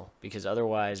Apostle, because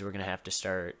otherwise we're going to have to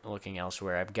start looking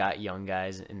elsewhere. I've got young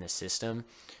guys in the system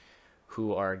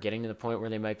who are getting to the point where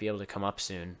they might be able to come up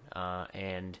soon.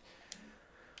 And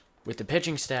with the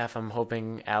pitching staff, I'm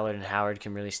hoping Allard and Howard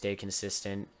can really stay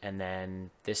consistent. And then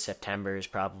this September is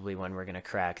probably when we're going to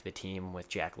crack the team with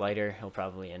Jack Leiter. He'll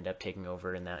probably end up taking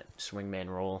over in that swingman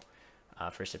role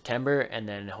for September. And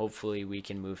then hopefully we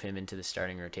can move him into the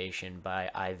starting rotation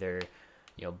by either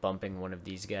bumping one of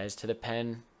these guys to the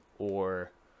pen, or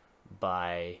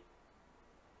by,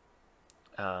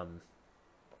 I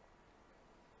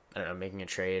don't know, making a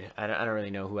trade. I don't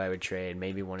really know who I would trade.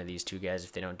 Maybe one of these two guys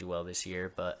if they don't do well this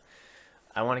year, but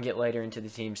I want to get Leiter into the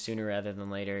team sooner rather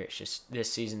than later. It's just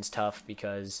this season's tough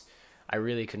because I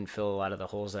really couldn't fill a lot of the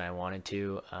holes that I wanted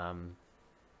to,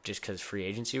 just because free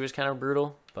agency was kind of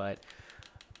brutal, but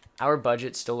our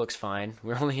budget still looks fine.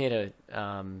 We're only at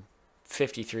a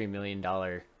 $53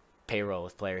 million payroll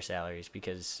with player salaries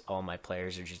because all my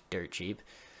players are just dirt cheap.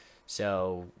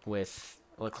 So with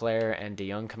Leclerc and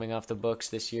DeJong coming off the books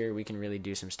this year, we can really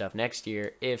do some stuff next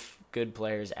year if good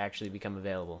players actually become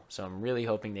available. So I'm really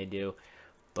hoping they do,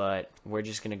 but we're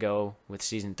just going to go with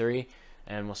Season 3,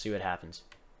 and we'll see what happens.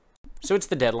 So it's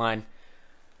the deadline.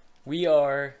 We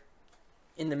are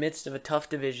in the midst of a tough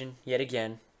division yet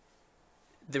again.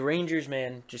 The Rangers,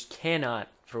 man, just cannot,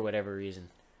 for whatever reason,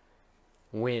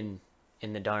 win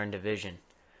in the darn division.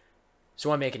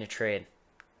 So I'm making a trade.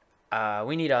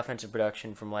 We need offensive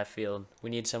production from left field. We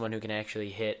need someone who can actually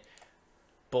hit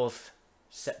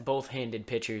both-handed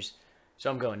pitchers. So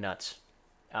I'm going nuts.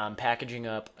 I'm packaging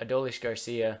up Adolis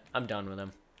Garcia. I'm done with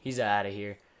him. He's out of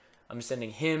here. I'm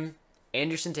sending him,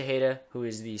 Anderson Tejeda, who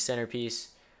is the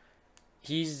centerpiece.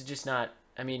 He's just not,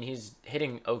 he's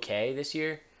hitting okay this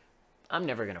year. I'm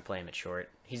never going to play him at short.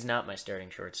 He's not my starting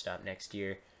shortstop next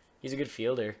year. He's a good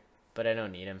fielder, but I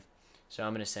don't need him. So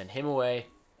I'm going to send him away,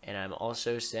 and I'm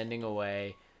also sending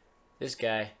away this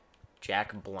guy,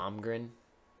 Jack Blomgren,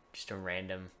 just a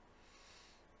random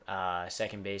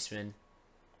second baseman.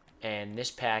 And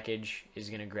this package is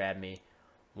going to grab me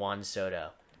Juan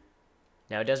Soto.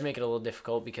 Now, it does make it a little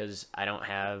difficult because I don't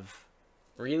have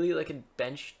really like a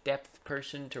bench depth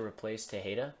person to replace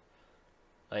Tejeda.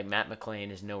 Like, Matt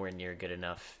McLean is nowhere near good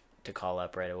enough to call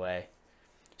up right away.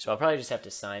 So I'll probably just have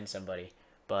to sign somebody.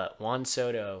 But Juan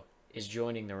Soto is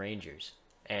joining the Rangers,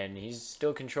 and he's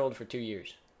still controlled for 2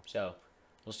 years. So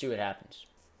we'll see what happens.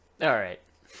 All right.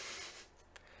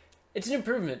 It's an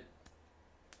improvement.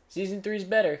 Season 3 is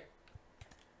better.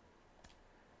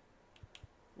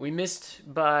 We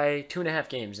missed by 2.5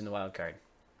 games in the wild card,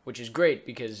 which is great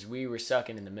because we were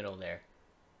sucking in the middle there.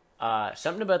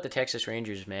 Something about the Texas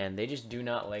Rangers, man, they just do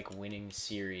not like winning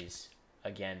series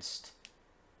against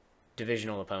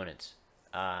divisional opponents.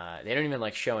 They don't even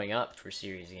like showing up for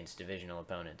series against divisional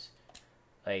opponents.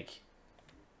 Like,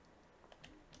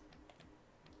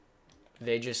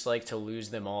 they just like to lose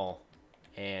them all.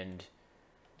 And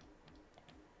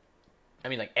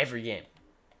like every game.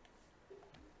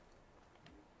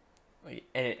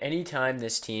 And any time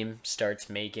this team starts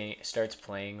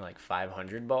playing like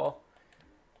 500 ball,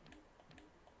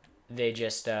 they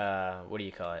just what do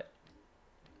you call it?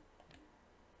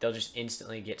 They'll just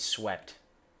instantly get swept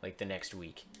like the next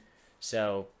week.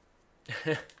 So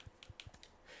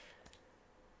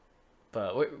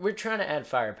but we're trying to add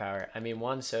firepower.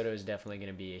 Juan Soto is definitely going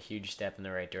to be a huge step in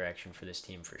the right direction for this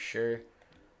team for sure.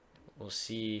 We'll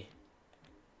see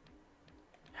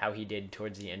how he did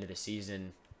towards the end of the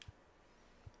season.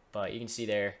 But you can see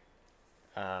there,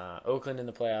 Oakland in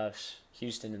the playoffs,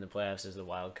 Houston in the playoffs as the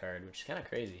wild card, which is kind of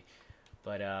crazy.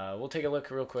 But we'll take a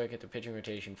look real quick at the pitching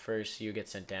rotation first. You get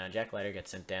sent down. Jack Leiter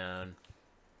gets sent down.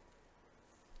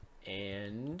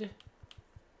 And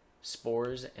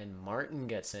Spores and Martin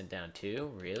got sent down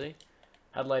too. Really?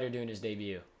 How'd Leiter do in his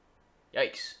debut?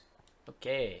 Yikes.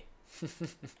 Okay.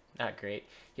 Not great.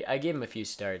 I gave him a few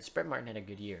starts. Brett Martin had a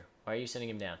good year. Why are you sending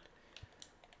him down?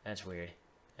 That's weird.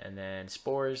 And then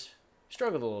Spores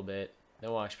struggled a little bit.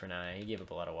 No walks per 9. He gave up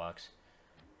a lot of walks.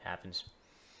 Happens.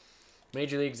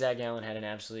 Major League, Zach Allen had an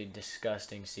absolutely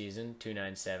disgusting season.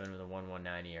 2.97 with a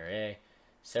 1.19 ERA.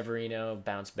 Severino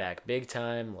bounced back big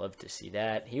time. Love to see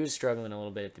that. He was struggling a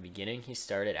little bit at the beginning. He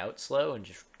started out slow and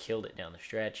just killed it down the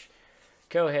stretch.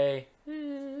 Kohei,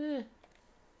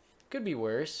 could be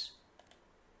worse.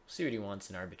 See what he wants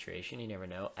in arbitration. You never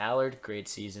know. Allard, great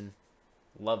season.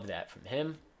 Love that from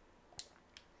him.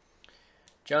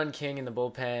 John King in the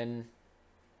bullpen,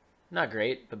 not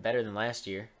great, but better than last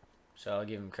year. So I'll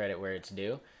give him credit where it's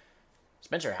due.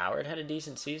 Spencer Howard had a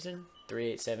decent season.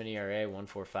 3.87 ERA,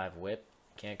 1.45 whip.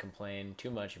 Can't complain too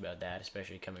much about that,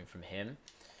 especially coming from him.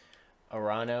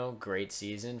 Arano, great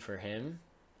season for him.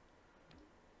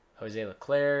 Jose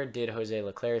Leclerc did Jose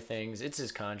Leclerc things. It's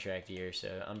his contract year,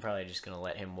 so I'm probably just going to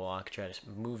let him walk, try to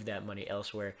move that money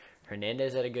elsewhere.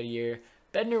 Hernandez had a good year.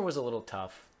 Bednar was a little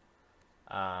tough.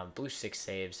 Blew 6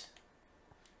 saves.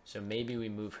 So maybe we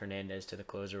move Hernandez to the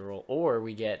closer role, or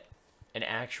we get an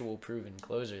actual proven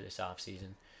closer this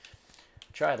offseason.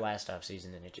 Tried last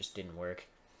offseason and it just didn't work.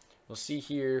 We'll see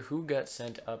here who got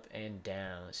sent up and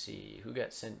down. Let's see. Who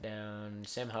got sent down?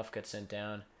 Sam Huff got sent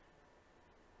down.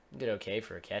 Did okay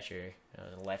for a catcher.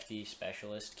 A lefty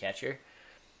specialist catcher.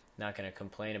 Not going to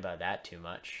complain about that too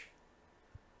much.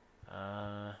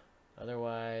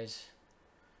 Otherwise,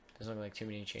 doesn't look like too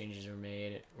many changes were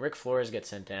made. Rick Flores got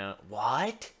sent down.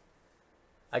 What?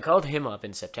 I called him up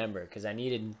in September because I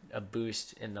needed a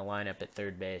boost in the lineup at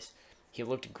third base. He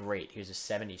looked great. He was a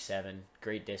 77.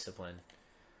 Great discipline.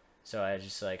 So I was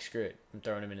just like, screw it. I'm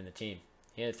throwing him into the team.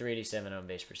 He had a 387 on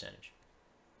base percentage.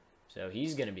 So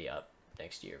he's going to be up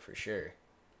next year for sure.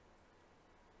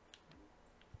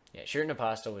 Yeah, Sherten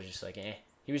Apostle was just like, eh.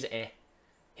 He was eh.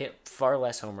 Hit far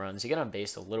less home runs. He got on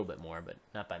base a little bit more, but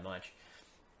not by much.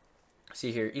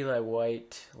 See here, Eli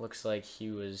White looks like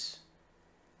he was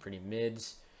pretty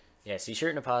mids. Yeah, see,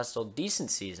 Sherten Apostle,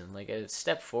 decent season. Like a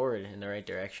step forward in the right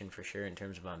direction for sure in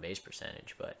terms of on-base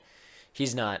percentage, but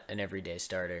he's not an everyday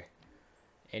starter.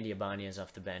 Andy Ibanez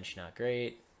off the bench, not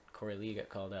great. Corey Lee got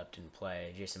called up, didn't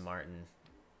play. Jason Martin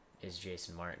is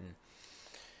Jason Martin.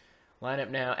 Lineup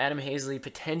now, Adam Hazley,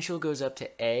 potential goes up to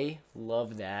A.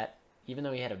 Love that. Even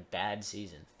though he had a bad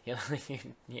season. He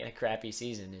had a crappy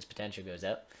season, his potential goes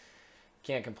up.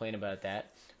 Can't complain about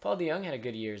that. Paul DeJong had a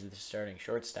good year as the starting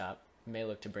shortstop. May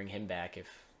look to bring him back if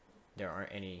there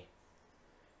aren't any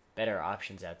better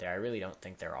options out there. I really don't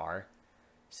think there are.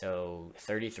 So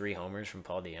 33 homers from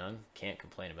Paul DeJong. Can't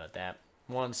complain about that.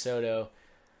 Juan Soto,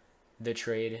 the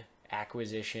trade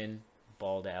acquisition,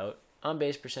 balled out. On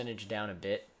base percentage down a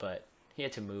bit, but he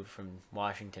had to move from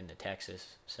Washington to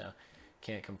Texas, so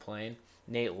can't complain.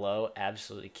 Nate Lowe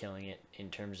absolutely killing it in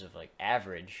terms of like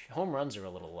average. Home runs are a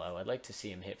little low. I'd like to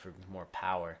see him hit for more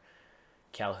power.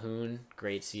 Calhoun,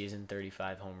 great season,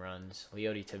 35 home runs.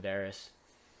 Leody Taveras,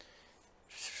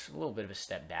 a little bit of a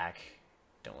step back.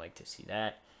 Don't like to see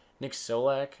that. Nick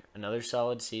Solak, another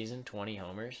solid season, 20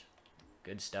 homers.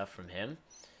 Good stuff from him.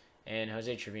 And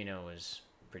Jose Trevino was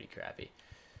pretty crappy.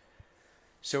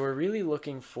 So we're really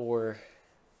looking for...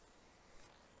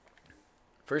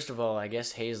 First of all, I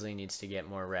guess Hazley needs to get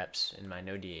more reps in my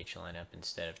no DH lineup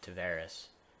instead of Taveras.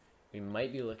 We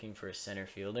might be looking for a center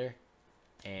fielder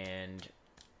and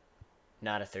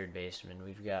not a third baseman.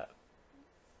 We've got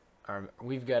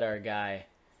our guy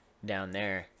down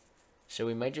there. So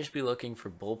we might just be looking for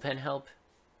bullpen help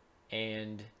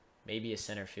and maybe a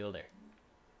center fielder.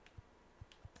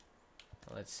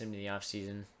 Let's send to the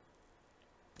offseason.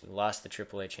 We lost the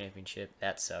AAA championship.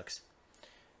 That sucks.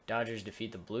 Dodgers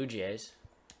defeat the Blue Jays.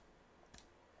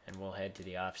 And we'll head to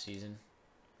the offseason.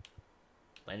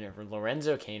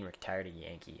 Lorenzo Cain retired a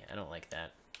Yankee. I don't like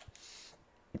that.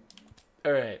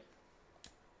 Alright.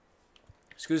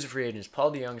 Exclusive free agents.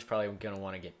 Paul DeJong's probably going to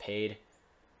want to get paid.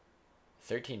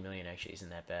 $13 million actually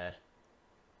isn't that bad.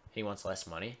 He wants less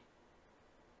money?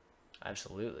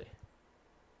 Absolutely.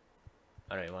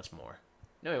 Oh no, he wants more.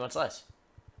 No, he wants less.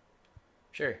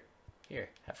 Sure. Here,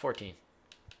 have 14.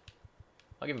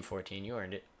 I'll give him 14. You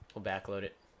earned it. We'll backload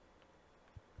it.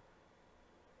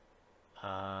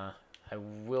 I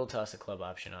will toss a club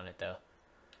option on it, though.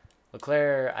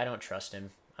 Leclerc, I don't trust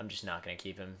him. I'm just not going to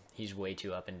keep him. He's way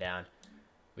too up and down.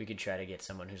 We could try to get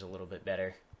someone who's a little bit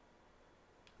better.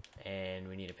 And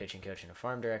we need a pitching coach and a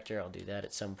farm director. I'll do that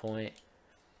at some point.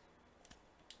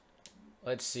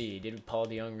 Let's see. Did Paul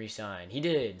DeJong resign? He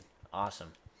did.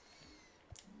 Awesome.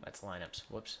 That's lineups.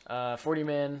 Whoops.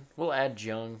 40-man. We'll add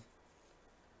Jung.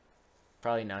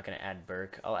 Probably not going to add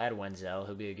Burke. I'll add Wenzel.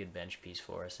 He'll be a good bench piece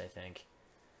for us, I think.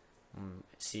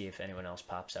 See if anyone else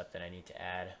pops up that I need to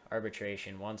add.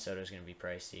 Arbitration. Juan Soto's going to be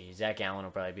pricey. Zach Allen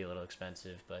will probably be a little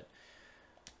expensive, but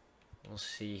we'll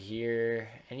see here.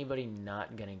 Anybody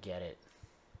not going to get it?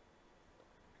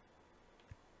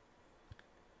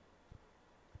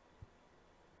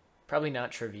 Probably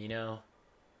not Trevino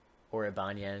or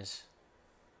Ibanez.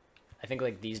 I think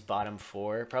like these bottom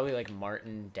four, probably like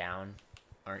Martin down,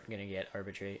 aren't going to get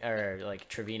arbitrate, or like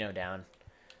Trevino down.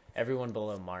 Everyone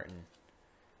below Martin,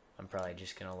 I'm probably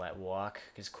just going to let walk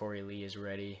because Corey Lee is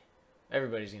ready.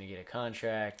 Everybody's going to get a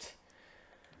contract.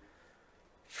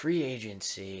 Free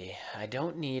agency. I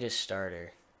don't need a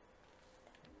starter.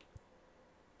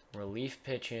 Relief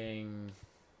pitching.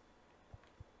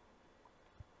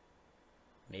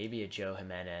 Maybe a Joe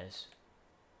Jimenez.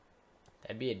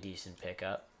 That'd be a decent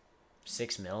pickup.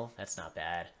 $6 million. That's not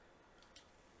bad.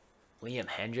 Liam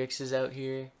Hendricks is out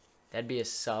here. That'd be a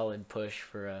solid push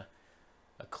for a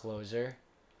closer.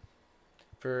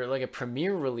 For like a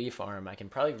premier relief arm, I can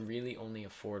probably really only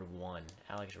afford one.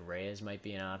 Alex Reyes might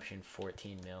be an option,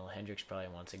 14 mil. Hendricks probably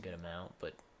wants a good amount,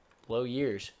 but low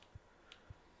years.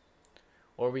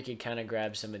 Or we could kind of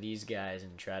grab some of these guys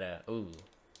and try to... Ooh.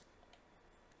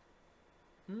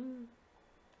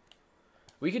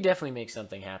 We could definitely make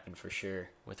something happen for sure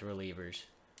with relievers.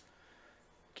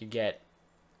 Could get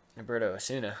Roberto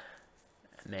Osuna.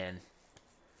 Man.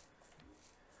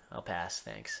 I'll pass,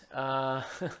 thanks. I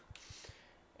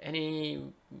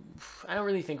don't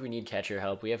really think we need catcher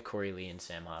help. We have Corey Lee and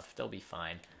Sam Huff. They'll be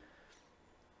fine.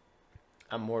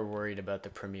 I'm more worried about the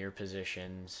premier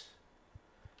positions.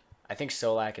 I think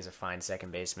Solak is a fine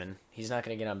second baseman. He's not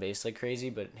going to get on base like crazy,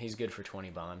 but he's good for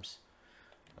 20 bombs.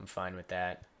 I'm fine with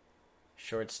that.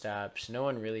 Shortstops. No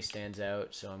one really stands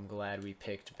out, so I'm glad we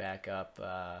picked back up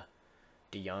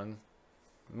DeYoung.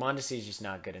 Mondesi's just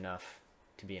not good enough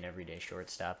to be an everyday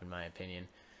shortstop, in my opinion,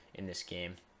 in this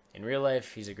game. In real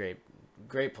life, he's a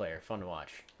great player, fun to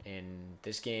watch. In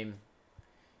this game,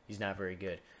 he's not very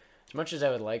good. As much as I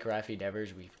would like Rafi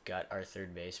Devers, we've got our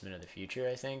third baseman of the future,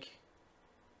 I think.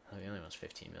 Oh, he only wants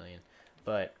 $15 million.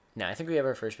 But, no, I think we have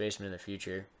our first baseman of the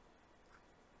future.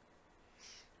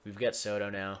 We've got Soto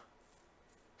now.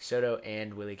 Soto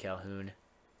and Willie Calhoun.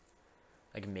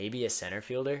 Like, maybe a center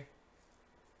fielder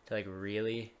to, like,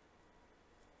 really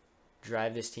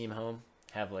drive this team home.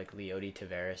 Have, like, Leody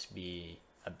Taveras be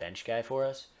a bench guy for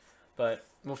us. But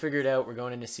we'll figure it out. We're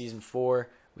going into Season 4.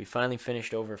 We finally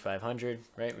finished over 500,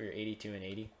 right? We were 82 and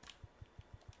 80.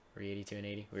 Were we 82 and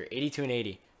 80? We were 82 and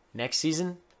 80. Next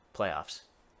season, playoffs.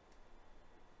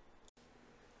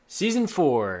 Season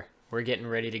 4. We're getting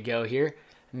ready to go here.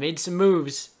 Made some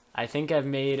moves. I think I've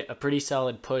made a pretty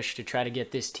solid push to try to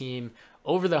get this team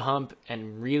over the hump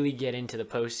and really get into the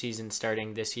postseason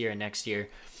starting this year and next year.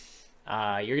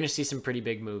 You're going to see some pretty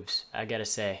big moves, I got to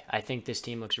say. I think this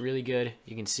team looks really good.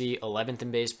 You can see 11th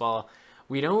in baseball.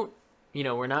 We don't,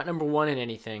 we're not number one in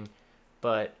anything,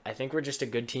 but I think we're just a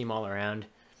good team all around.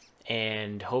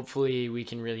 And hopefully we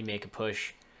can really make a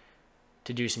push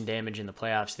to do some damage in the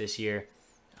playoffs this year.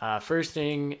 First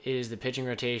thing is the pitching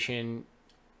rotation.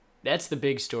 That's the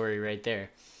big story right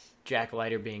there. Jack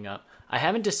Leiter being up. I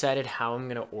haven't decided how I'm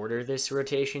going to order this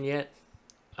rotation yet.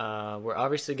 We're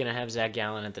obviously going to have Zach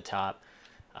Gallen at the top,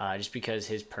 just because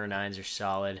his per nines are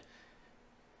solid.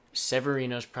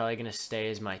 Severino's probably going to stay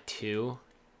as my 2,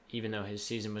 even though his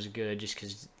season was good, just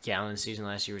because Gallen's season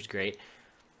last year was great.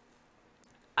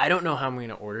 I don't know how I'm going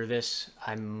to order this.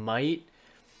 I might.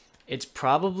 It's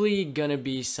probably going to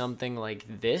be something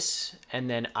like this, and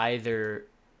then either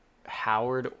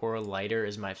Howard or Leiter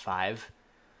is my 5.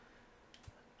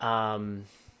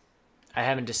 I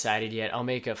haven't decided yet. I'll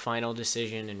make a final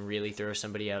decision and really throw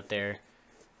somebody out there,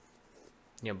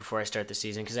 before I start the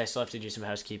season, because I still have to do some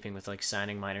housekeeping with like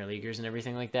signing minor leaguers and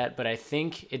everything like that. But I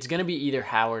think it's going to be either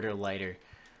Howard or Leiter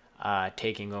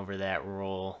taking over that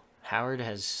role. Howard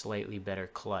has slightly better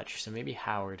clutch, so maybe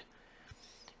Howard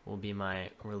will be my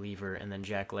reliever, and then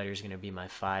Jack Leiter is going to be my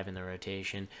 5 in the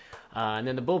rotation. And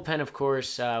then the bullpen, of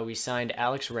course, we signed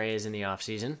Alex Reyes in the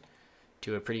offseason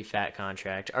to a pretty fat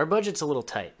contract. Our budget's a little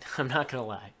tight. I'm not going to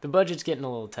lie. The budget's getting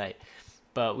a little tight.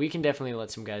 But we can definitely let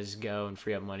some guys go and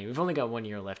free up money. We've only got 1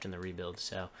 year left in the rebuild,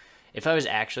 so if I was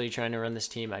actually trying to run this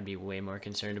team, I'd be way more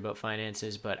concerned about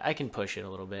finances, but I can push it a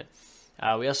little bit.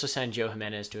 We also signed Joe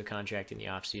Jimenez to a contract in the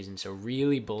offseason, so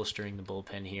really bolstering the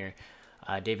bullpen here.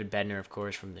 David Bednar, of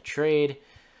course, from the trade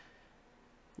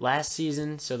last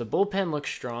season. So the bullpen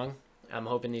looks strong. I'm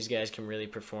hoping these guys can really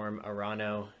perform.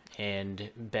 Arano and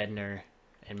Bednar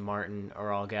and Martin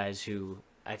are all guys who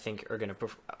I think are going to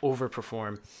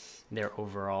overperform their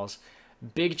overalls.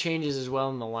 Big changes as well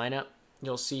in the lineup.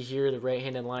 You'll see here the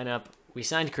right-handed lineup. We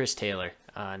signed Chris Taylor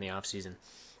in the offseason.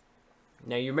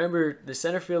 Now, you remember the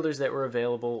center fielders that were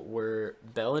available were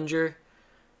Bellinger.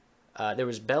 There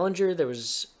was Bellinger, there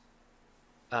was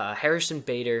Harrison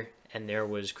Bader, and there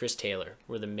was Chris Taylor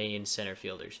were the main center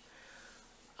fielders.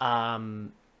 I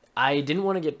didn't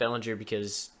want to get Bellinger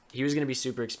because he was going to be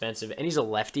super expensive, and he's a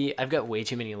lefty. I've got way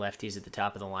too many lefties at the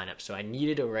top of the lineup, so I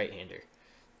needed a right-hander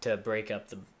to break up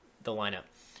the lineup.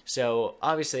 So,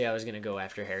 obviously, I was going to go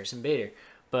after Harrison Bader.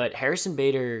 But Harrison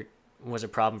Bader was a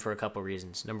problem for a couple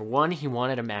reasons. Number one, he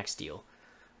wanted a max deal,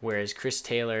 whereas Chris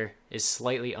Taylor is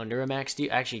slightly under a max deal.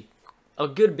 Actually, a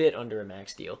good bit under a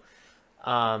max deal.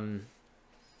 And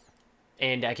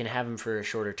I can have him for a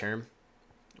shorter term,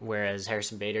 whereas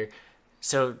Harrison Bader.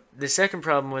 So the second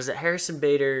problem was that Harrison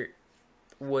Bader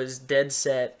was dead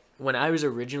set when I was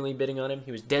originally bidding on him.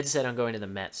 He was dead set on going to the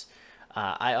Mets.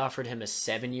 I offered him a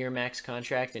 7-year max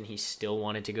contract, and he still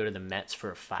wanted to go to the Mets for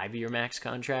a 5-year max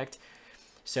contract.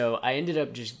 So I ended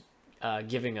up just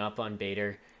giving up on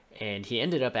Bader, and he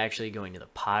ended up actually going to the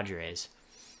Padres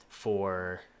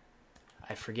for,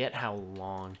 I forget how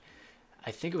long.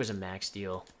 I think it was a max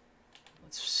deal.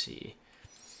 Let's see.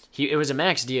 It was a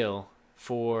max deal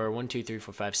for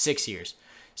 6 years.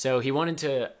 So he wanted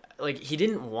to, like, he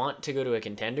didn't want to go to a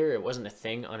contender. It wasn't a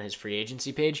thing on his free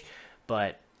agency page,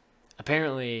 but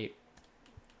apparently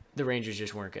the Rangers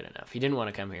just weren't good enough. He didn't want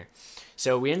to come here.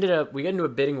 So we got into a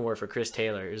bidding war for Chris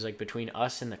Taylor. It was like between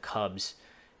us and the Cubs,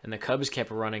 and the Cubs kept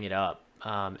running it up.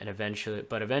 And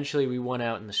eventually we won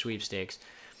out in the sweepstakes.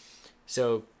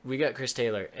 So we got Chris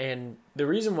Taylor, and the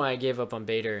reason why I gave up on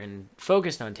Bader and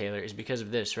focused on Taylor is because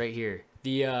of this right here.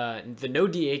 The no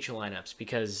DH lineups,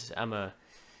 because I'm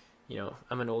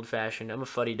an old-fashioned, I'm a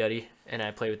fuddy-duddy, and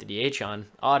I play with the DH on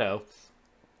auto.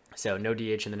 So no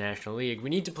DH in the National League. We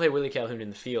need to play Willie Calhoun in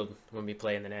the field when we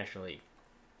play in the National League.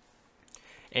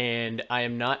 And I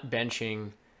am not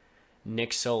benching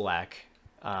Nick Solak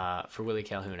for Willie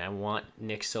Calhoun. I want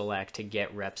Nick Solak to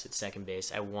get reps at second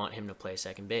base. I want him to play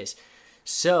second base.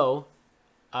 So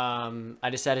I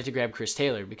decided to grab Chris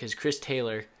Taylor because Chris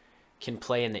Taylor can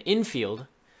play in the infield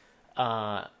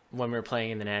when we're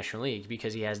playing in the National League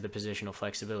because he has the positional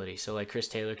flexibility. So like Chris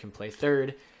Taylor can play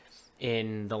third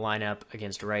in the lineup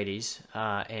against righties,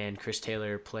 and Chris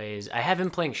Taylor plays. I have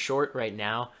him playing short right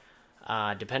now.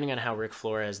 Depending on how Rick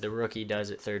Flores, the rookie,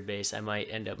 does at third base, I might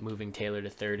end up moving Taylor to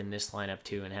third in this lineup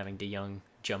too, and having DeYoung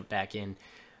jump back in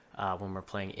when we're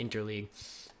playing interleague.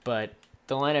 But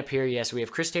the lineup here, yes, we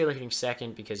have Chris Taylor hitting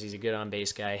second because he's a good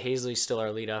on-base guy. Hazley's still our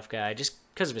leadoff guy just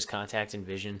because of his contact and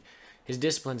vision. His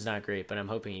discipline's not great, but I'm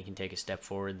hoping he can take a step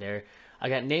forward there. I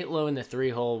got Nate Lowe in the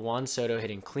 3-hole, Juan Soto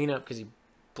hitting cleanup because he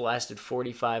blasted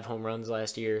 45 home runs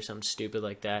last year or something stupid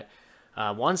like that.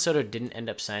 Juan Soto didn't end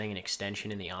up signing an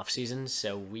extension in the offseason,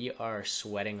 so we are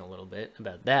sweating a little bit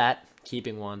about that,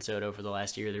 keeping Juan Soto for the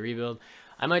last year of the rebuild.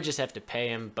 I might just have to pay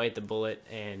him, bite the bullet,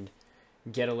 and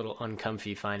get a little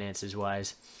uncomfy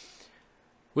finances-wise.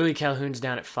 Willie Calhoun's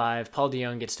down at 5. Paul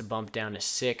DeYoung gets to bump down to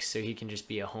 6, so he can just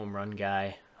be a home run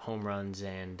guy, home runs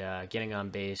and getting on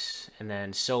base. And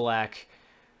then Solak,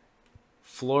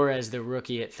 Flores, the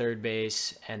rookie, at third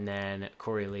base, and then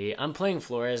Corey Lee. I'm playing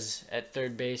Flores at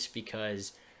third base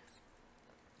because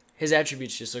his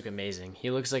attributes just look amazing. He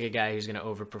looks like a guy who's going to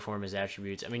overperform his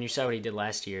attributes. I mean, you saw what he did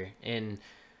last year. In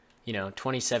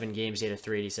 27 games, he had a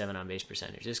 387 on base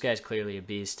percentage. This guy's clearly a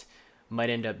beast. Might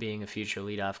end up being a future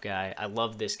leadoff guy. I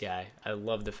love this guy. I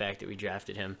love the fact that we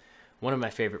drafted him. One of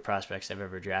my favorite prospects I've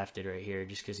ever drafted right here,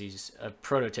 just because he's a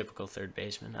prototypical third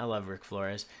baseman. I love Rick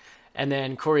Flores. And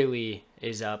then Corey Lee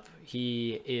is up.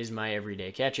 He is my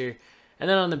everyday catcher. And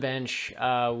then on the bench,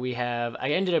 I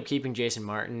ended up keeping Jason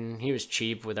Martin. He was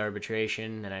cheap with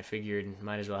arbitration, and I figured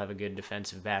might as well have a good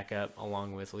defensive backup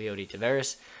along with Leody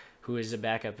Taveras, who is a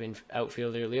backup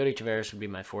outfielder. Leody Taveras would be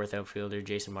my fourth outfielder.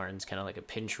 Jason Martin's kind of like a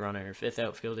pinch runner, fifth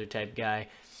outfielder type guy.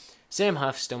 Sam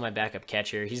Huff's still my backup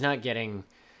catcher. He's not getting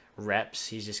reps.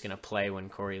 He's just going to play when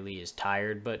Corey Lee is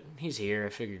tired, but he's here. I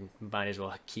figured might as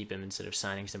well keep him instead of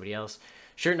signing somebody else.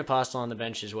 Shirt and Apostle on the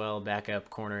bench as well, backup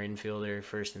corner infielder,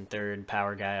 first and third,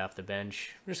 power guy off the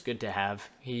bench. Just good to have.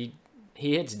 He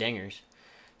hits dingers,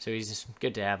 so he's just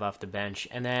good to have off the bench.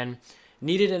 And then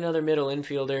needed another middle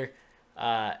infielder.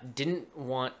 Didn't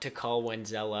want to call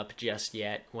Wenzel up just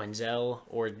yet. Wenzel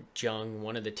or Jung,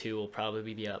 one of the two, will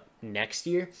probably be up next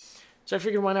year. So I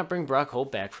figured why not bring Brock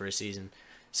Holt back for a season.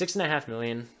 $6.5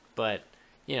 million, but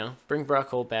bring Brock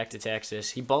Holt back to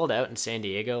Texas. He balled out in San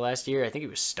Diego last year. I think he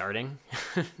was starting,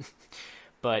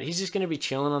 but he's just going to be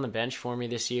chilling on the bench for me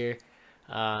this year.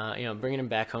 Bringing him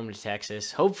back home to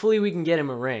Texas. Hopefully we can get him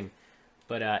a ring,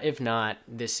 but if not,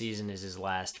 this season is his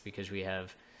last because we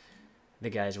have the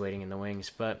guys waiting in the wings.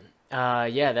 But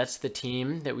that's the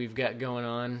team that we've got going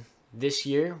on this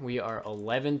year. We are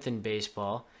 11th in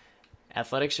baseball.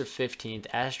 Athletics are 15th,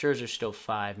 Astros are still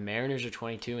 5, Mariners are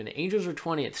 22, and the Angels are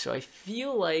 20th. So I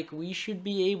feel like we should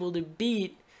be able to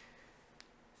beat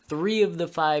 3 of the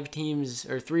 5 teams,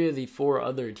 or 3 of the 4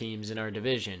 other teams in our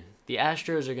division. The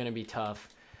Astros are going to be tough,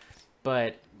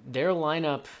 but their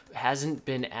lineup hasn't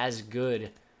been as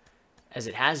good as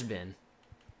it has been.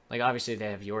 Like, obviously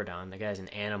they have Yordan, the guy's an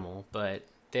animal, but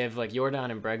they have like Yordan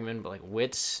and Bregman, but like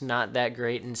Witt's not that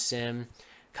great in sim.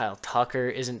 Kyle Tucker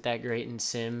isn't that great in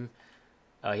sim.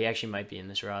 Oh, he actually might be in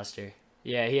this roster.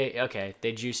 Yeah, okay.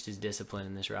 They juiced his discipline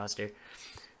in this roster.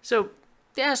 So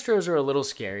the Astros are a little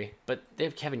scary, but they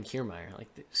have Kevin Kiermaier. Like,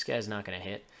 this guy's not going to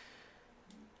hit.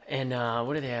 And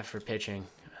what do they have for pitching?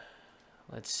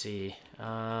 Let's see.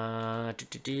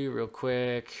 Real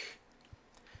quick.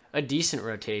 A decent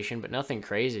rotation, but nothing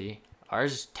crazy.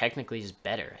 Ours technically is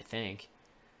better, I think.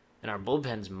 And our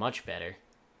bullpen's much better.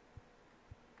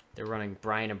 They're running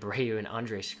Brian Abreu and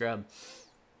Andre Scrub.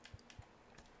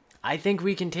 I think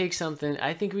we can take something.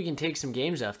 I think we can take some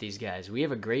games off these guys. We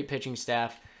have a great pitching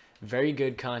staff, very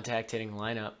good contact hitting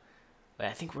lineup. But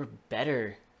I think we're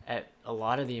better at a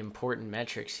lot of the important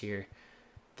metrics here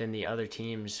than the other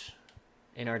teams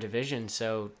in our division.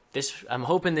 So I'm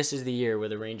hoping this is the year where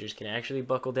the Rangers can actually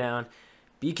buckle down,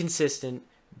 be consistent,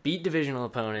 beat divisional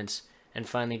opponents, and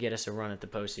finally get us a run at the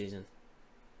postseason.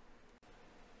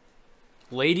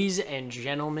 Ladies and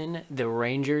gentlemen, the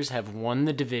Rangers have won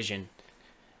the division.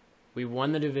 We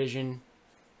won the division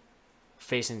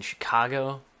facing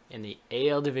Chicago in the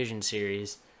AL Division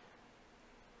Series.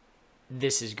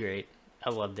 This is great. I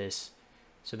love this.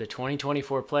 So the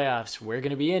 2024 playoffs, we're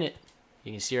going to be in it.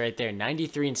 You can see right there,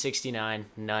 93-69.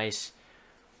 Nice.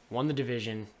 Won the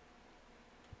division.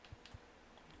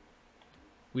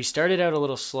 We started out a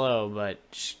little slow,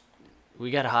 but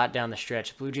we got hot down the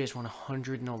stretch. Blue Jays won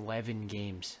 111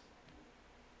 games.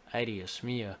 Ay Dios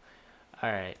mío.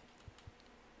 All right.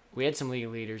 We had some league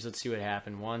leaders. Let's see what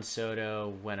happened. Juan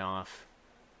Soto went off.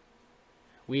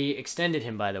 We extended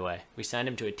him, by the way. We signed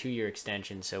him to a 2-year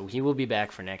extension, so he will be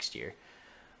back for next year.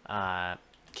 Can't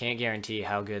guarantee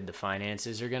how good the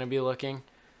finances are going to be looking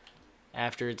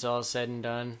after it's all said and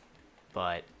done,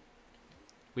 but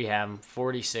we have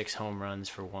 46 home runs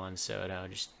for Juan Soto.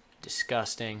 Just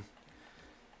disgusting.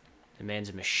 The man's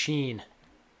a machine.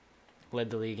 Led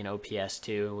the league in OPS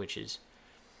too, which is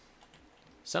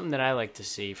something that I like to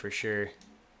see for sure.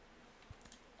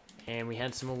 And we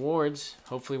had some awards.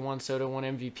 Hopefully Juan Soto won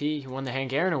MVP. He won the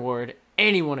Hank Aaron Award,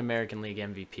 and he won American League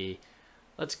MVP.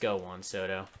 Let's go, Juan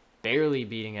Soto. Barely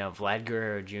beating out Vlad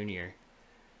Guerrero Jr.,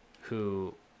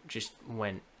 who just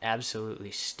went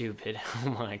absolutely stupid. Oh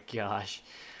my gosh.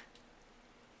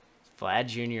 Vlad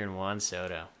Jr. and Juan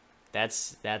Soto.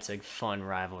 That's a fun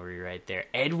rivalry right there.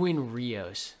 Edwin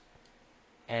Rios,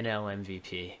 NL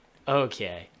MVP.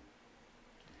 Okay.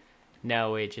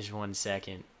 Now wait just 1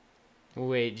 second.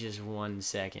 Wait just 1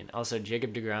 second. Also,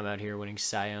 Jacob deGrom out here winning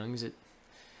Cy Youngs at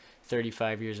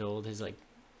 35 years old. His,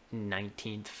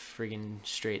 19th friggin'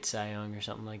 straight Cy Young or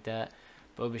something like that.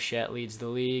 Bo Bichette leads the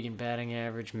league in batting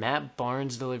average. Matt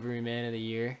Barnes, delivery man of the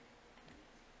year.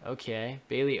 Okay.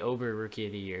 Bailey Ober, rookie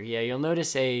of the year. Yeah, you'll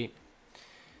notice a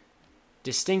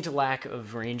distinct lack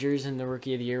of Rangers in the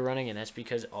rookie of the year running, and that's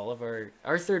because all of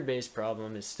our third base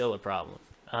problem is still a problem.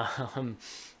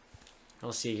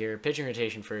 We'll see here. Pitching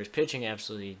rotation first. Pitching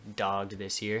absolutely dogged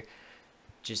this year.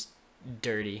 Just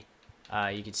dirty.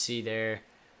 You can see there.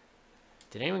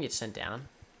 Did anyone get sent down?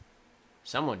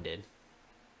 Someone did.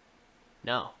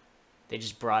 No. They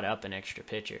just brought up an extra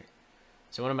pitcher.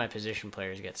 So one of my position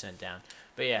players got sent down.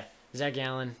 But yeah, Zach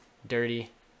Gallen,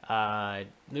 dirty.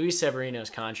 Luis Severino's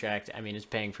contract, it's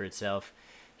paying for itself.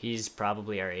 He's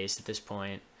probably our ace at this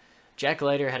point. Jack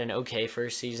Leiter had an okay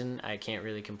first season. I can't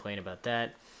really complain about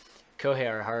that. Kohei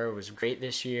Arihara was great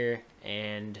this year,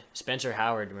 and Spencer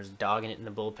Howard was dogging it in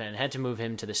the bullpen. Had to move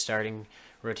him to the starting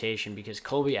rotation because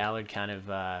Colby Allard kind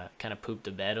of pooped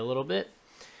the bed a little bit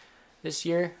this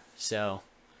year. So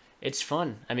it's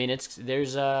fun.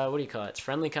 There's what do you call it? It's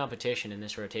friendly competition in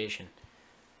this rotation.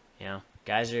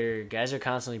 Guys are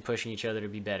constantly pushing each other to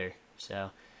be better. So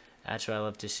that's what I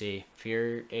love to see.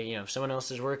 If someone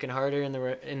else is working harder in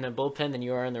the bullpen than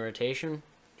you are in the rotation,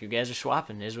 you guys are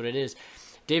swapping. It is what it is.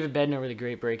 David Bednar with a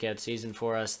great breakout season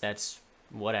for us. That's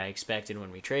what I expected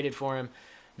when we traded for him.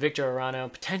 Victor Arano,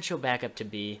 potential backup to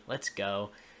B. Let's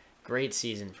go. Great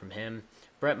season from him.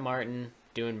 Brett Martin,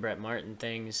 doing Brett Martin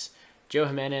things. Joe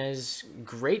Jimenez,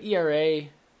 great ERA,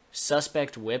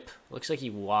 suspect whip. Looks like he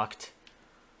walked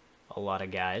a lot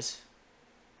of guys.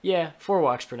 Yeah, 4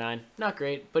 walks per 9. Not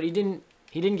great, but he didn't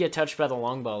get touched by the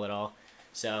long ball at all.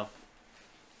 So,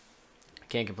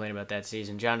 can't complain about that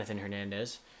season. Jonathan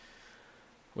Hernandez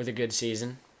with a good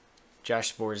season. Josh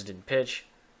Spores didn't pitch.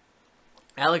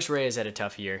 Alex Reyes had a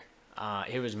tough year.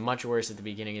 It was much worse at the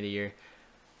beginning of the year.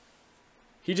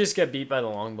 He just got beat by the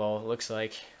long ball, it looks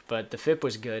like. But the FIP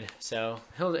was good, so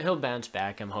he'll bounce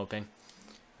back, I'm hoping.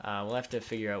 We'll have to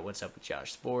figure out what's up with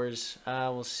Josh Spores.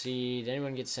 We'll see. Did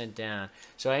anyone get sent down?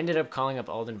 So I ended up calling up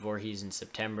Alden Voorhees in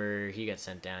September. He got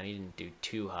sent down. He didn't do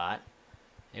too hot.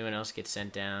 Anyone else get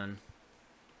sent down?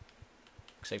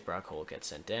 Looks like Brock Holt gets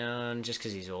sent down just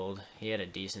because he's old. He had a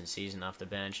decent season off the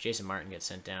bench. Jason Martin gets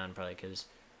sent down probably because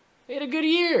he had a good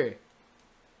year. What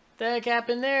the heck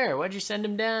happened there? Why'd you send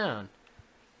him down?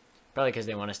 Probably because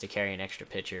they want us to carry an extra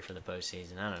pitcher for the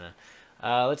postseason. I don't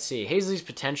know. Let's see. Hazley's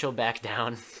potential back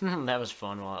down. That was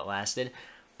fun while it lasted.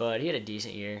 But he had a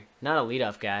decent year. Not a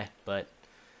leadoff guy, but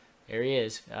there he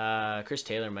is. Chris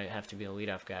Taylor might have to be a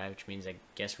leadoff guy, which means I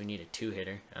guess we need a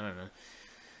two-hitter. I don't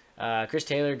know. Chris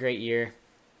Taylor, great year.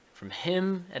 From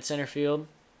him at center field,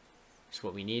 just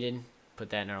what we needed.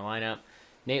 Put that in our lineup.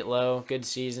 Nate Lowe, good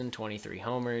season, 23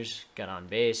 homers, got on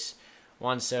base.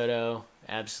 Juan Soto,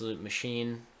 absolute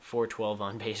machine, 412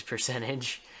 on base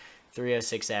percentage,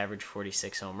 306 average,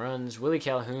 46 home runs. Willie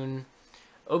Calhoun,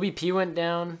 OBP went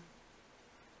down,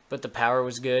 but the power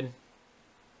was good.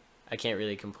 I can't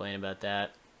really complain about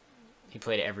that. He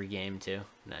played every game too.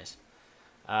 Nice.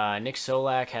 Nick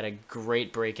Solak had a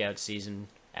great breakout season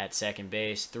at second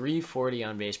base. 340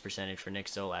 on base percentage for Nick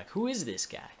Solak. Who is this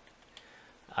guy?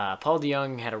 Paul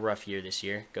DeYoung had a rough year this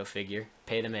year. Go figure.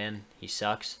 Pay the man. He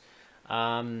sucks.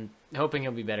 Hoping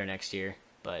he'll be better next year.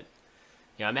 But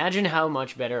you know, imagine how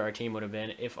much better our team would have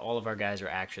been if all of our guys were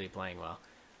actually playing well.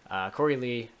 Corey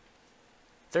Lee,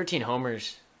 13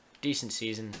 homers. Decent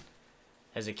season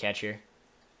as a catcher.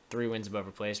 3 wins above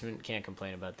replacement. Can't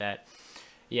complain about that.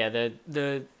 Yeah,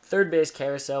 the third base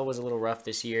carousel was a little rough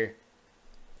this year.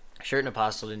 Shirt and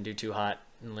Apostle didn't do too hot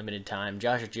in limited time.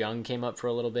 Josh Jung came up for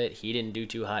a little bit. He didn't do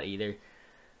too hot either.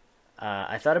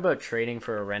 I thought about trading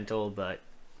for a rental, but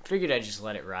figured I'd just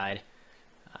let it ride.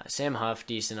 Sam Huff,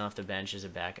 decent off the bench as a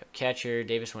backup catcher.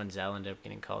 Davis Wenzel ended up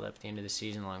getting called up at the end of the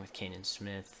season along with Kanan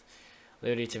Smith.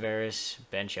 Leody Taveras,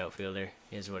 bench outfielder,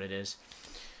 is what it is.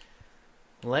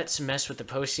 Let's mess with the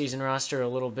postseason roster a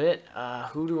little bit.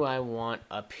 Who do I want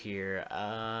up here?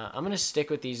 I'm going to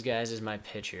stick with these guys as my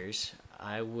pitchers.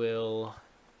 I will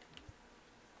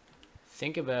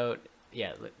think about,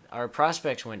 yeah, our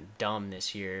prospects went dumb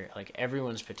this year. Like,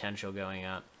 everyone's potential going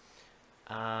up.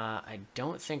 I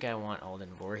don't think I want Alden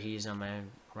Voorhees on my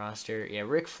roster. Yeah,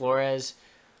 Rick Flores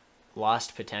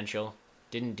lost potential.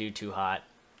 Didn't do too hot.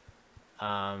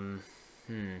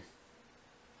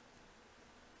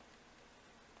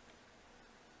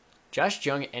 Josh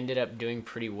Jung ended up doing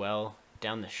pretty well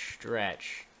down the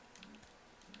stretch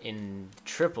in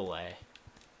AAA.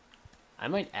 I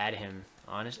might add him,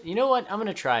 honestly. You know what? I'm going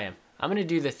to try him. I'm going to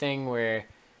do the thing where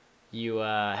you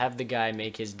have the guy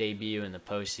make his debut in the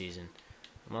postseason.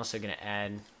 I'm also going to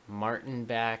add Martin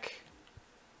back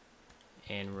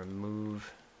and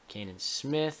remove Kanan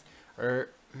Smith. Or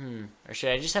should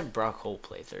I just have Brock Holt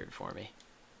play third for me?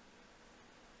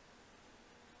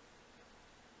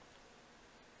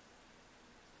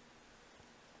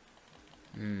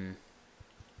 I'm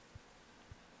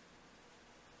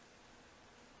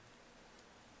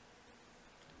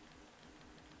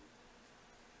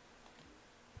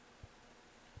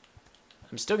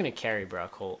still going to carry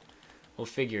Brock Holt. We'll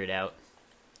figure it out.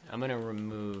 I'm going to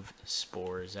remove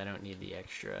Spores. I don't need the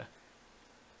extra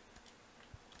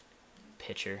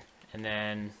pitcher. And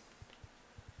then,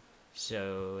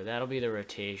 so that'll be the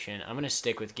rotation. I'm going to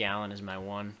stick with Gallen as my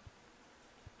 1.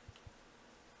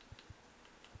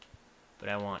 But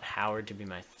I want Howard to be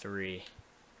my 3.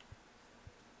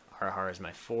 Harhar is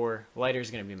my 4.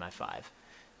 Leiter's going to be my 5.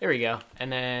 There we go.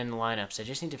 And then lineups. I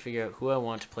just need to figure out who I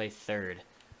want to play third.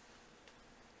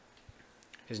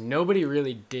 Because nobody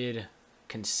really did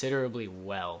considerably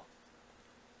well.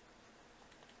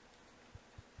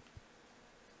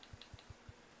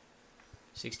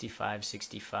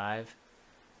 .65.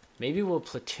 Maybe we'll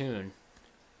platoon.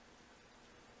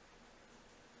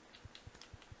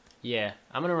 Yeah,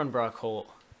 I'm going to run Brock Holt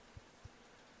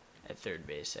at third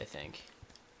base, I think.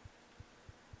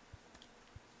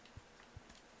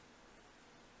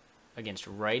 Against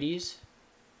righties.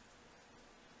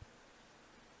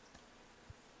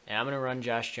 And I'm going to run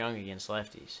Josh Jung against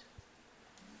lefties.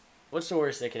 What's the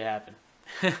worst that could happen?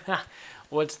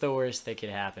 What's the worst that could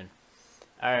happen?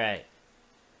 All right.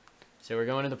 So we're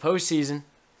going to the postseason.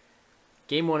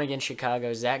 Game 1 against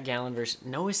Chicago. Zach Gallen versus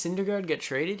Noah Syndergaard got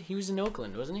traded. He was in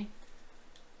Oakland, wasn't he?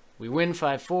 We win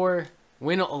 5-4.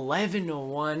 Win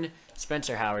 11-1.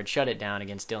 Spencer Howard shut it down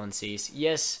against Dylan Cease.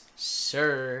 Yes,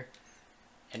 sir.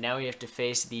 And now we have to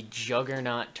face the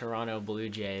juggernaut Toronto Blue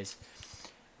Jays.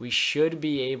 We should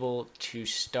be able to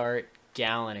start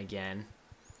Gallen again.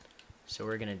 So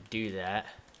we're going to do that.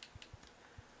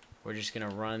 We're just going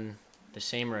to run the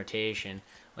same rotation.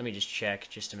 Let me just check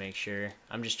just to make sure.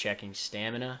 I'm just checking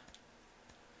stamina.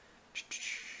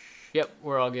 Yep,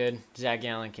 we're all good. Zach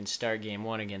Gallen can start game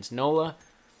 1 against Nola.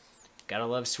 Gotta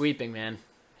love sweeping, man.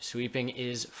 Sweeping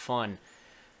is fun.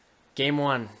 Game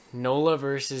 1, Nola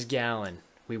versus Gallon.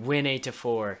 We win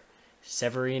 8-4.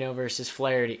 Severino versus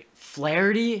Flaherty.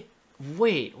 Flaherty?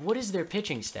 Wait, what is their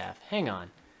pitching staff? Hang on.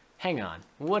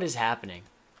 What is happening?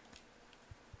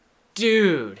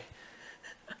 Dude.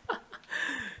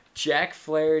 Jack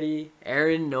Flaherty,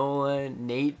 Aaron Nola,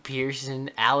 Nate Pearson,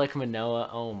 Alek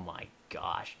Manoah. Oh my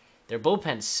gosh. Their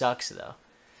bullpen sucks, though.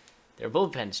 Their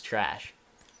bullpen's trash.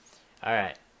 All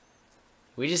right.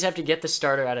 We just have to get the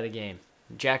starter out of the game.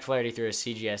 Jack Flaherty threw a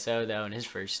CGSO, though, in his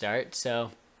first start,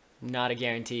 so not a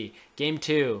guarantee. Game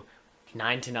 2,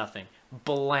 9-0.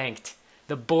 Blanked.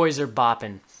 The boys are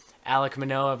bopping. Alek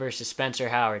Manoah versus Spencer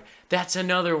Howard. That's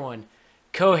another one.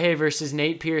 Kohei versus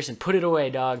Nate Pearson. Put it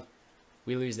away, dog.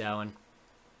 We lose that one.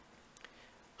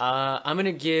 I'm going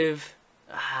to give...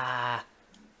 what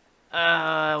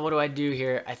do I do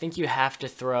here? I think you have to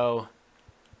throw...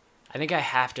 I think I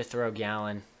have to throw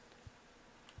Gallon.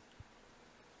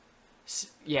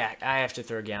 Yeah, I have to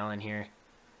throw Gallon here.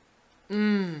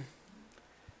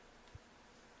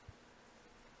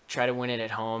 Try to win it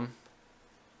at home.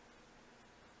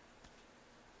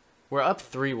 We're up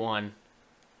 3-1.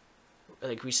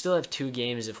 Like, we still have 2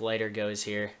 games if Leiter goes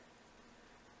here.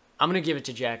 I'm going to give it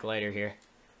to Jack Leiter here.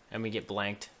 And we get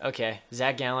blanked. Okay,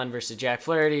 Zach Gallen versus Jack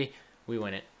Flaherty. We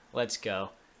win it. Let's go.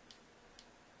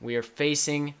 We are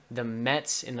facing the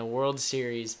Mets in the World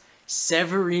Series.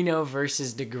 Severino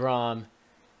versus DeGrom.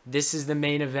 This is the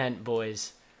main event,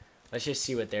 boys. Let's just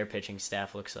see what their pitching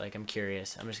staff looks like. I'm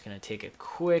curious. I'm just going to take a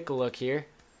quick look here.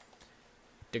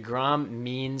 DeGrom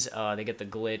means... Oh, they get the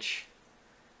glitch.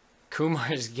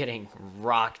 Kumar is getting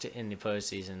rocked in the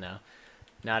postseason, though.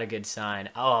 Not a good sign.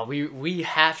 Oh, we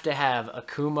have to have a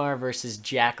Kumar versus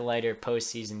Jack Leiter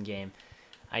postseason game.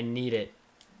 I need it.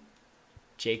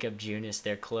 Jacob Junis,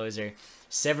 their closer.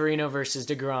 Severino versus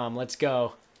DeGrom. Let's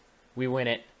go. We win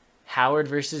it. Howard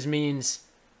versus Means.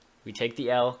 We take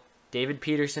the L. David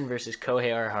Peterson versus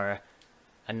Kohei Arihara.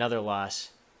 Another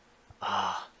loss.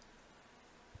 Ah.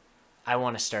 I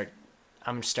want to start.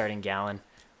 I'm starting Gallon.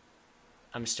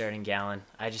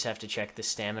 I just have to check the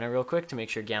stamina real quick to make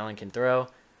sure Gallon can throw.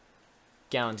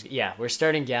 Yeah, we're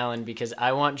starting Gallon because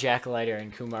I want Jack Leiter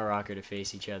and Kumar Rocker to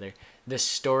face each other. The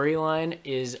storyline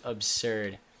is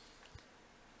absurd.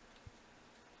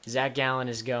 Zach Gallen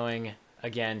is going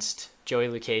against Joey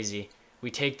Lucchesi. We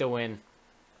take the win.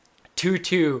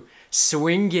 2-2.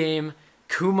 Swing game.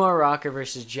 Kumar Rocker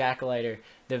versus Jack Leiter.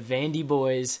 The Vandy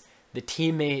boys, the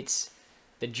teammates,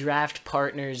 the draft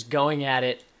partners going at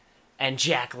it. And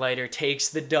Jack Leiter takes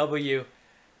the W.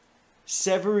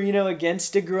 Severino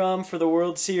against DeGrom for the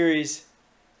World Series.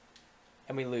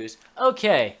 And we lose.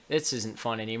 Okay, this isn't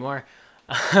fun anymore.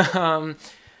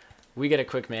 We got to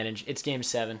quick manage. It's Game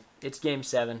 7.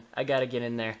 I got to get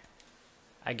in there.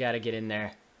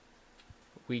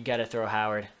 We got to throw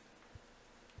Howard.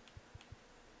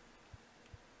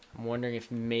 I'm wondering if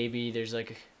maybe there's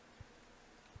like...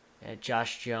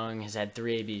 Josh Jung has had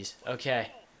 3 ABs.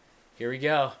 Okay, here we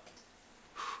go.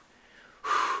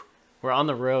 We're on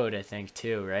the road, I think,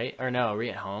 too, right? Or no, are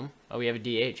we at home? Oh, we have a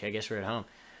DH. I guess we're at home.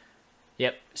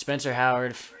 Yep, Spencer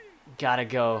Howard, gotta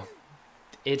go.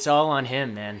 It's all on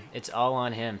him, man. It's all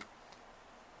on him.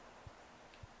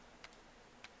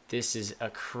 This is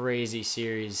a crazy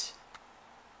series.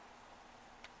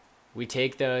 We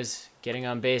take those. Getting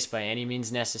on base by any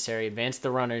means necessary. Advance the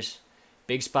runners.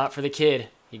 Big spot for the kid.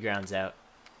 He grounds out.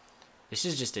 This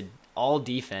is just an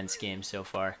all-defense game so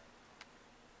far.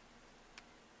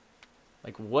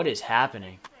 Like, what is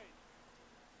happening?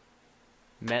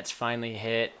 Mets finally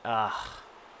hit.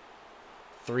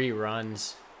 3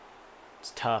 runs.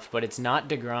 It's tough, but it's not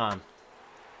DeGrom.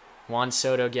 Juan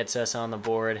Soto gets us on the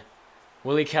board.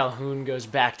 Willie Calhoun goes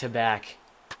back-to-back.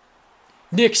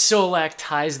 Nick Solak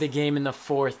ties the game in the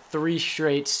 4th. 3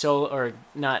 straight solo, or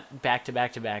not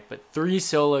back-to-back-to-back, but 3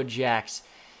 solo jacks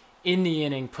in the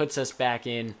inning, puts us back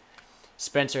in.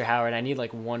 Spencer Howard, I need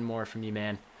like 1 more from you,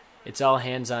 man. It's all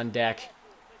hands on deck.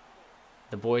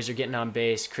 The boys are getting on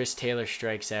base. Chris Taylor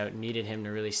strikes out. Needed him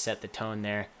to really set the tone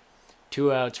there.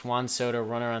 2 outs. Juan Soto,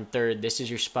 runner on 3rd. This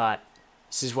is your spot.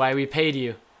 This is why we paid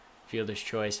you. Fielder's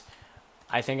choice.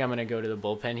 I think I'm going to go to the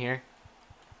bullpen here.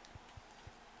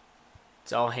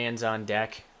 It's all hands on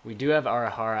deck. We do have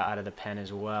Arihara out of the pen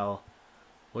as well.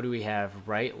 What do we have?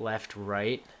 Right, left,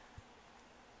 right.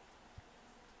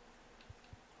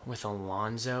 With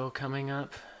Alonso coming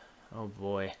up. Oh,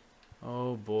 boy.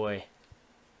 Oh, boy.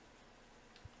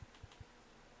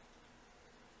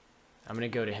 I'm going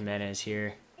to go to Jimenez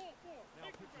here.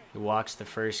 He walks the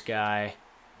first guy.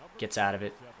 Gets out of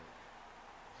it.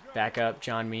 Back up,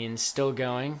 John Means. Still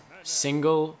going.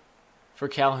 Single for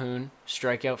Calhoun.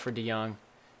 Strikeout for DeYoung.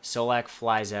 Solak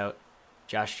flies out.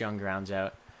 Josh Jung grounds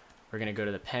out. We're going to go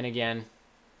to the pen again.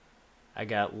 I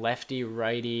got lefty,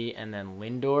 righty, and then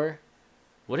Lindor.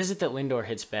 What is it that Lindor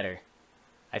hits better?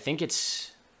 I think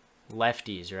it's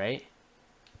lefties, right?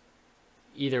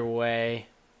 Either way,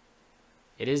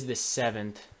 it is the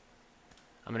 7th.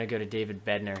 I'm going to go to David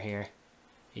Bednar here.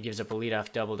 He gives up a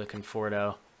leadoff double to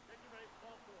Conforto.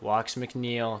 Walks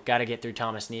McNeil. Got to get through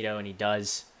Thomas Nido, and he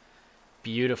does.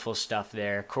 Beautiful stuff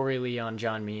there. Corey Lee on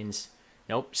John Means.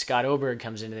 Nope, Scott Oberg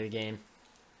comes into the game.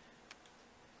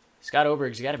 Scott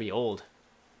Oberg's got to be old.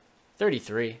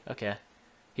 33, okay.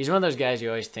 He's one of those guys you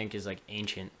always think is like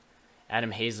ancient.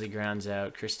 Adam Hazley grounds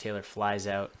out. Chris Taylor flies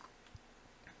out.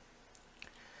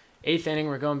 8th inning,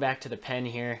 we're going back to the pen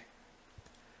here.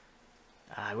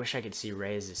 I wish I could see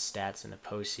Reyes' stats in the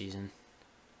postseason.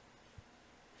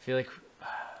 I feel like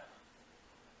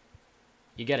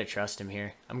you got to trust him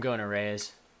here. I'm going to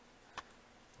Reyes.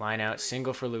 Line out,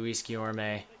 single for Luis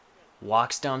Guillorme.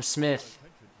 Walks Dom Smith.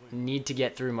 Need to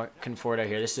get through Conforto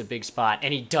here. This is a big spot.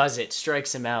 And he does it.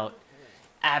 Strikes him out.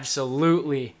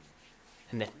 Absolutely.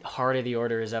 And the heart of the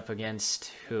order is up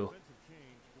against who?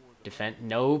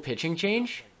 No pitching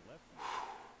change?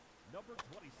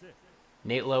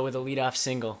 Nate Lowe with a leadoff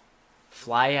single.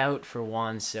 Fly out for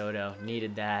Juan Soto.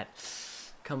 Needed that.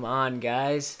 Come on,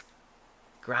 guys.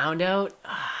 Ground out.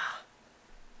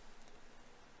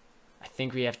 I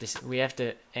think we have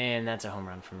to, and that's a home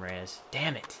run from Reyes.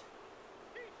 Damn it.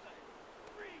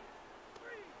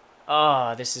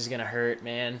 Oh, this is going to hurt,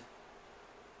 man.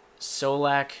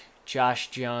 Solak,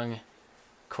 Josh Jung,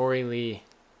 Corey Lee.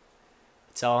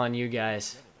 It's all on you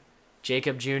guys.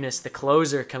 Jacob Junis, the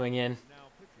closer, coming in.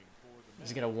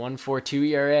 He's got a 1.42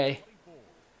 ERA.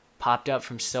 Popped up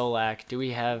from Solak. Do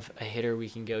we have a hitter we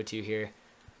can go to here?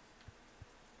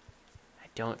 I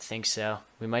don't think so.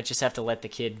 We might just have to let the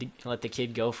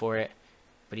kid go for it.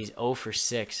 But he's 0 for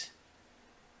 6.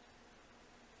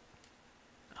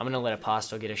 I'm going to let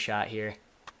Apostle get a shot here.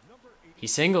 He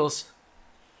singles.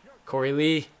 Corey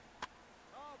Lee.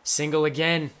 Single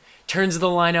again. Turns the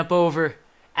lineup over.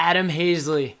 Adam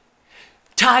Hazley.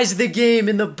 Ties the game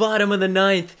in the bottom of the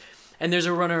 9th. And there's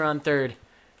a runner on 3rd.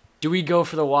 Do we go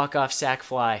for the walk-off sac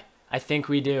fly? I think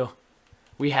we do.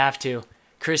 We have to.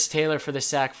 Chris Taylor for the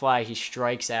sac fly. He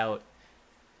strikes out.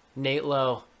 Nate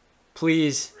Lowe.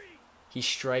 Please. He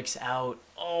strikes out.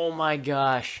 Oh my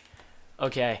gosh.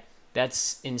 Okay.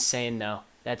 That's insane though.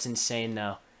 That's insane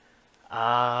though.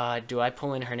 Do I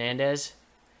pull in Hernandez?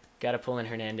 Got to pull in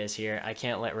Hernandez here. I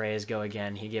can't let Reyes go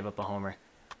again. He gave up a homer.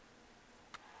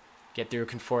 Get through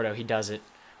Conforto. He does it.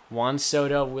 Juan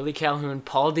Soto, Willie Calhoun,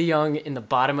 Paul DeYoung in the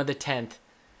bottom of the 10th.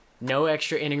 No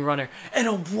extra inning runner. And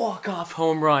a walk-off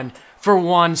home run for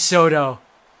Juan Soto.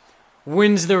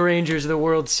 Wins the Rangers the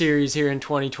World Series here in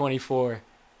 2024.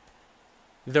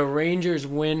 The Rangers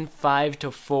win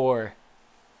 5-4.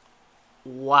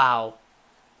 Wow.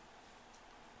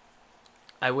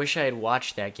 I wish I had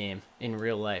watched that game in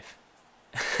real life.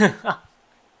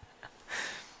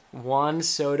 Juan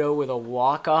Soto with a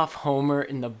walk-off homer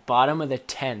in the bottom of the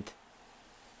 10th.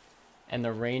 And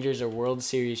the Rangers are World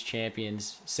Series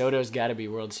champions. Soto's got to be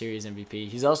World Series MVP.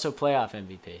 He's also playoff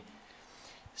MVP.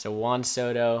 So Juan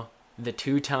Soto, the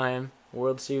 2-time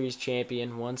World Series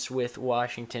champion, once with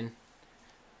Washington.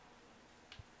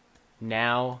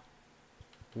 Now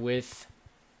with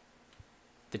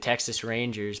the Texas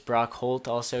Rangers. Brock Holt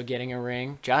also getting a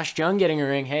ring. Josh Jung getting a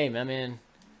ring. Hey, my man.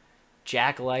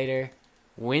 Jack Leiter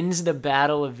wins the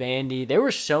Battle of Vandy. There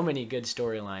were so many good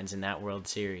storylines in that World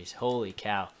Series. Holy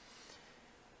cow.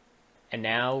 And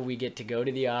now we get to go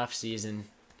to the offseason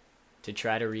to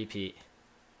try to repeat.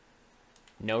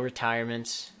 No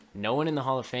retirements. No one in the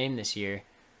Hall of Fame this year.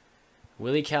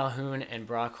 Willie Calhoun and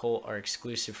Brock Holt are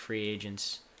exclusive free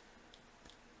agents.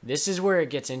 This is where it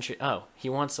gets interesting. Oh, he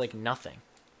wants like nothing.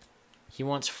 He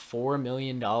wants $4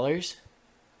 million?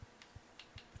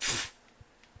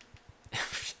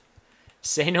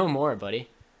 Say no more, buddy.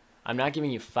 I'm not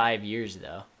giving you 5 years,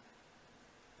 though.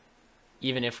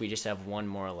 Even if we just have one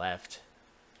more left.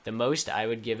 The most I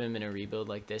would give him in a rebuild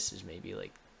like this is maybe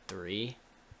like 3.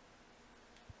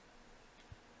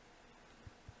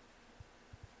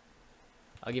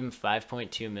 I'll give him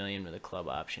 $5.2 million with a club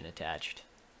option attached.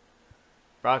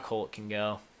 Brock Holt can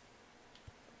go.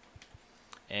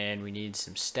 And we need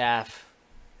some staff.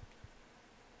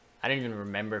 I don't even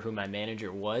remember who my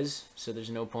manager was, so there's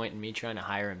no point in me trying to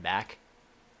hire him back.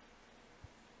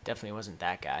 Definitely wasn't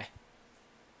that guy.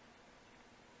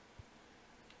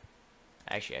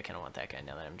 Actually, I kind of want that guy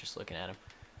now that I'm just looking at him.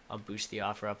 I'll boost the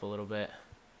offer up a little bit.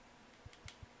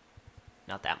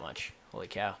 Not that much. Holy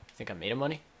cow. Think I made him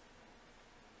money?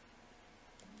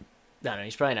 No,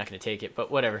 he's probably not going to take it, but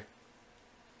whatever.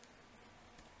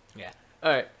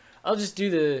 All right, I'll just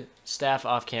do the staff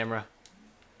off camera.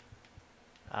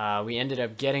 We ended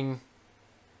up getting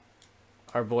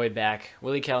our boy back.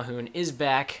 Willie Calhoun is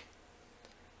back.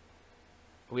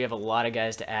 We have a lot of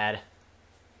guys to add.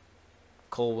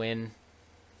 Cole Winn.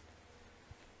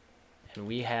 And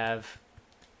we have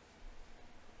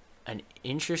an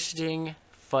interesting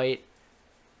fight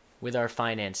with our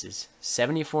finances.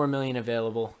 $74 million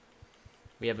available.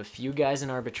 We have a few guys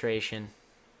in arbitration.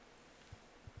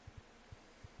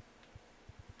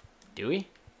 Do we?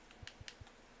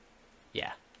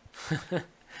 Yeah.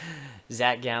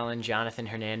 Zach Gallen, Jonathan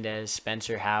Hernandez,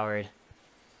 Spencer Howard.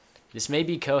 This may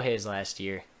be Kohei's last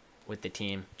year with the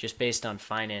team, just based on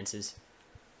finances.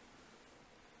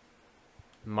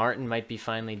 Martin might be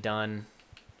finally done.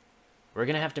 We're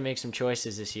going to have to make some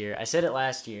choices this year. I said it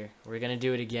last year. We're going to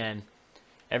do it again.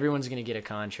 Everyone's going to get a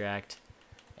contract.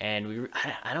 And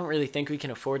I don't really think we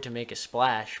can afford to make a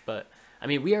splash, but, I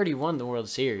mean, we already won the World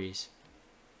Series.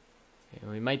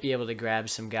 We might be able to grab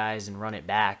some guys and run it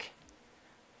back.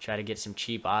 Try to get some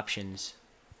cheap options.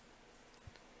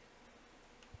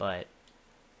 But,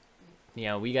 you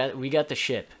know, we got the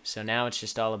ship. So now it's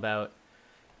just all about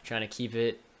trying to keep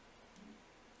it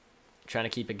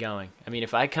going. I mean,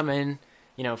 if I come in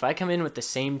with the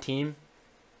same team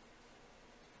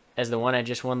as the one I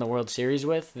just won the World Series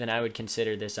with, then I would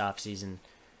consider this offseason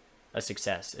a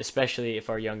success, especially if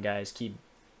our young guys keep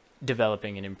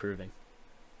developing and improving.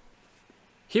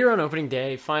 Here on opening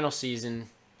day, final season,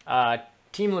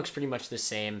 team looks pretty much the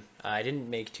same. I didn't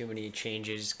make too many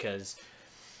changes because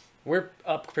we're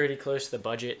up pretty close to the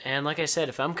budget. And like I said,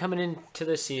 if I'm coming into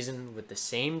the season with the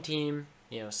same team,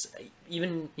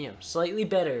 even slightly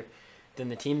better than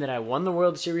the team that I won the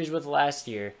World Series with last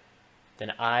year,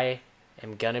 then I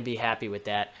am going to be happy with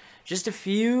that. Just a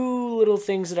few little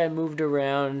things that I moved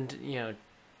around,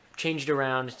 changed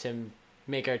around to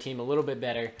make our team a little bit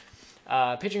better.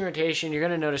 Pitching rotation, you're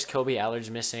going to notice Kolby Allard's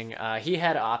missing. He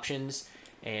had options,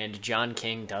 and John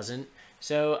King doesn't.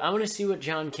 So I want to see what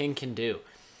John King can do.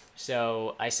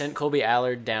 So I sent Kolby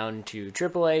Allard down to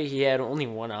AAA. He had only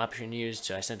one option used,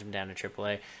 so I sent him down to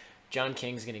AAA. John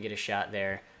King's going to get a shot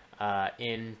there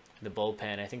in the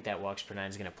bullpen. I think that Walks per 9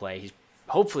 is going to play. He's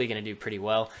hopefully going to do pretty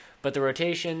well. But the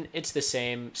rotation, it's the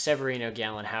same. Severino,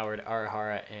 Gallen, Howard,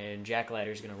 Arihara, and Jack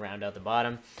Leiter is going to round out the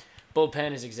bottom.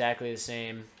 Bullpen is exactly the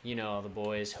same. You know all the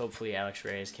boys. Hopefully Alex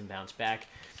Reyes can bounce back.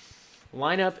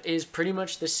 Lineup is pretty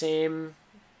much the same.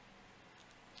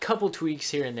 Couple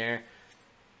tweaks here and there.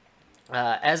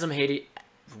 Adam Hazley,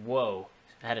 whoa,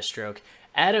 I had a stroke.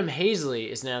 Adam Hazley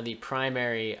is now the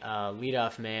primary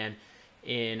leadoff man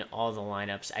in all the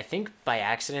lineups. I think by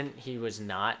accident he was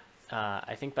not.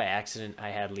 I think by accident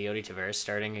I had Leody Taveras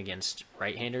starting against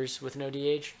right-handers with no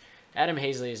DH. Adam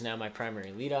Hazley is now my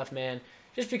primary leadoff man,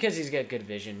 just because he's got good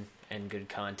vision and good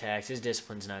contacts. His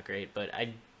discipline's not great, but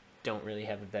I don't really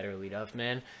have a better leadoff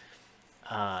man.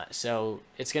 So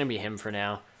it's going to be him for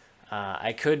now.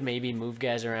 I could maybe move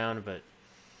guys around, but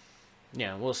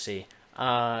yeah, we'll see.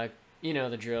 You know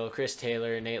the drill. Chris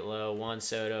Taylor, Nate Lowe, Juan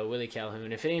Soto, Willie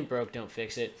Calhoun. If it ain't broke, don't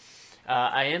fix it.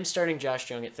 I am starting Josh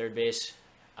Jung at third base.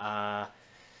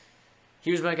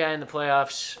 He was my guy in the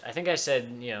playoffs. I think I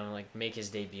said, make his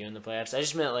debut in the playoffs. I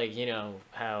just meant,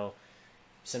 how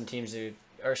some teams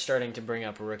are starting to bring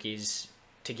up rookies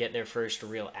to get their first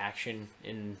real action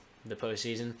in the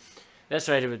postseason. That's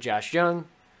what I did with Josh Jung.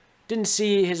 Didn't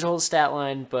see his whole stat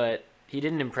line, but he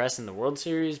didn't impress in the World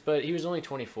Series, but he was only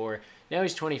 24. Now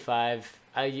he's 25.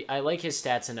 I like his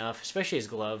stats enough, especially his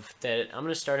glove, that I'm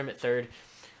going to start him at third.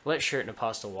 Let Shirt and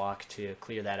Apostle walk to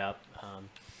clear that up,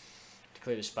 to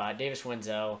clear the spot. Davis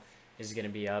Wenzel is going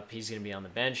to be up. He's going to be on the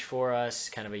bench for us,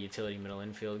 kind of a utility middle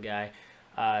infield guy.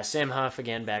 Sam Huff,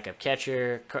 again, backup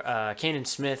catcher. Kanan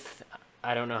Smith,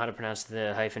 I don't know how to pronounce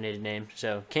the hyphenated name,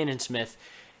 so Kanan Smith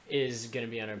is going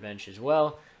to be on our bench as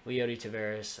well. Leody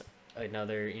Taveras,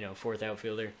 another, fourth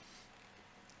outfielder.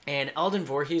 And Alden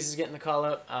Voorhees is getting the call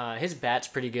up. His bat's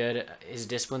pretty good. His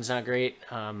discipline's not great.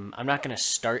 I'm not going to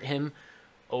start him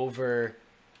over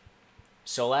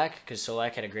Solak, because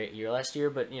Solak had a great year last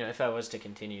year. But, if I was to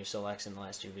continue Solak's in the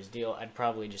last year of his deal, I'd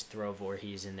probably just throw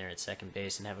Voorhees in there at second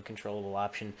base and have a controllable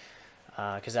option.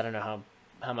 Because I don't know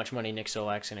how much money Nick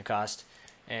Solak's going to cost.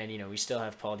 And, we still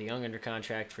have Paul DeJong under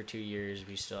contract for 2 years.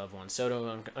 We still have Juan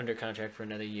Soto under contract for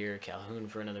another year, Calhoun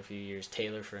for another few years,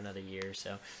 Taylor for another year.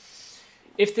 So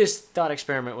if this thought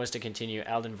experiment was to continue,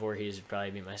 Alden Voorhees would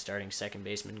probably be my starting second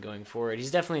baseman going forward.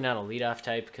 He's definitely not a leadoff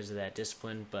type because of that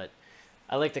discipline, but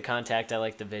I like the contact. I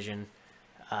like the vision.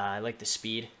 I like the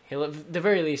speed. At the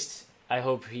very least, I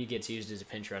hope he gets used as a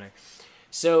pinch runner.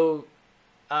 So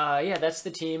Yeah, that's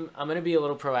the team. I'm gonna be a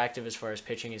little proactive as far as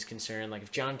pitching is concerned. Like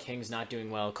if John King's not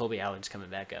doing well, Colby Allard's coming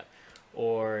back up,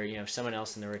 or if someone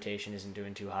else in the rotation isn't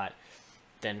doing too hot,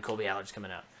 then Colby Allard's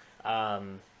coming out.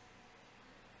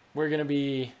 We're gonna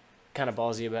be kind of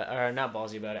ballsy about, or not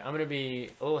ballsy about it. I'm gonna be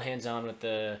a little hands on with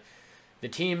the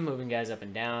team, moving guys up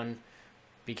and down,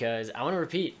 because I want to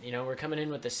repeat. We're coming in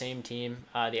with the same team.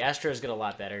 The Astros got a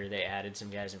lot better. They added some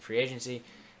guys in free agency,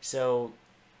 so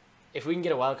if we can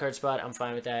get a wild card spot, I'm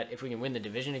fine with that. If we can win the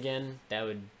division again, that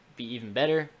would be even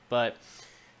better. But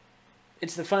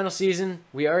it's the final season.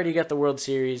 We already got the World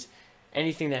Series.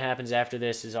 Anything that happens after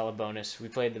this is all a bonus. We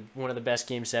played one of the best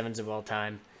Game 7s of all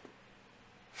time.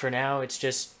 For now, it's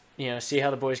just, see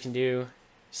how the boys can do,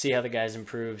 see how the guys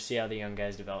improve, see how the young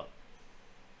guys develop.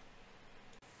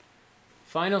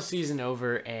 Final season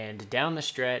over, and down the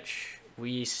stretch,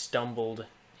 we stumbled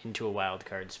into a wild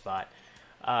card spot.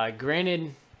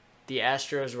 Granted, the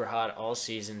Astros were hot all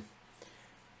season,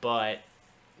 but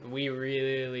we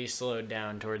really slowed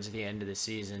down towards the end of the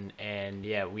season, and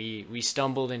yeah, we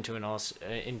stumbled into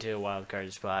a wild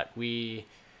card spot. We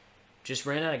just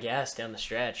ran out of gas down the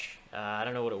stretch. I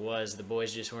don't know what it was. The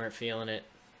boys just weren't feeling it.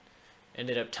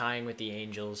 Ended up tying with the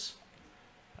Angels.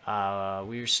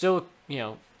 We were still,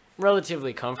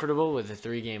 relatively comfortable with a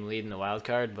 3-game lead in the wild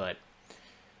card, but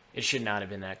it should not have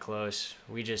been that close.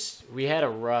 We had a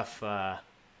rough,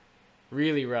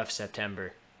 really rough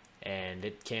September, and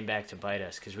it came back to bite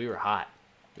us because we were hot.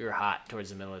 We were hot towards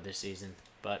the middle of this season,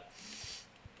 but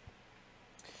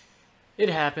it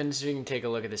happens. We can take a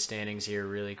look at the standings here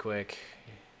really quick.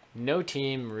 No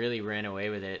team really ran away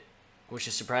with it, which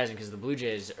is surprising because the Blue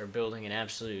Jays are building an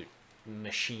absolute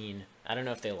machine. I don't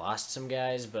know if they lost some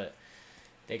guys, but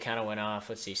they kind of went off.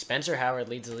 Let's see. Spencer Howard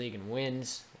leads the league in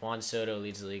wins. Juan Soto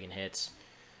leads the league in hits.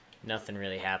 Nothing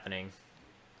really happening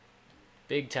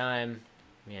big time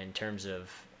in terms of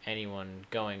anyone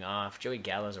going off. Joey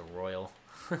Gallo's a Royal.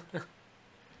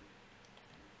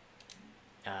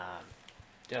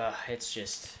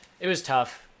 It was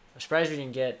tough. I'm surprised we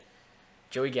didn't get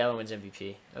Joey Gallo wins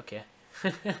MVP. Okay.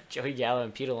 Joey Gallo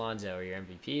and Pete Alonso are your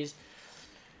MVPs.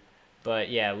 But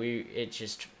yeah, we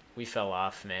fell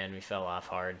off, man. We fell off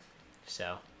hard.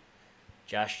 So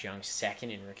Josh Jung's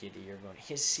second in Rookie of the Year voting.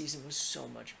 His season was so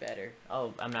much better.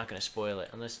 Oh, I'm not going to spoil it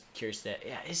unless Kierstead.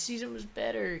 Yeah, his season was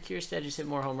better. Kierstead just hit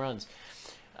more home runs.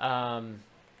 But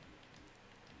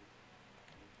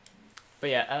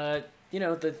yeah,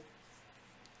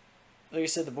 like I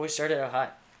said, the boys started out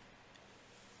hot.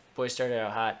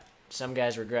 Some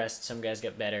guys regressed. Some guys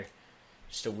got better.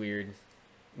 Just a weird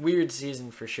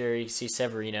season for sure. You can see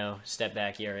Severino step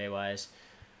back ERA-wise.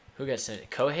 Who got sent?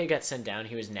 Kohei got sent down.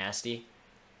 He was nasty.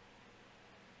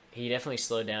 He definitely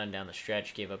slowed down the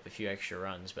stretch, gave up a few extra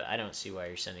runs, but I don't see why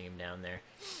you're sending him down there.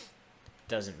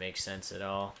 Doesn't make sense at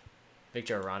all.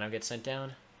 Victor Arano gets sent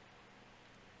down.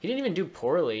 He didn't even do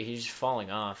poorly. He's just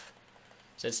falling off.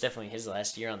 So it's definitely his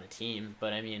last year on the team,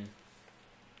 but I mean,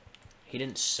 he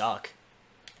didn't suck.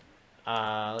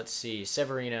 Let's see.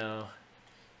 Severino,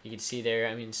 you can see there,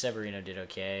 I mean, Severino did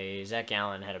okay. Zach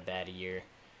Gallen had a bad year.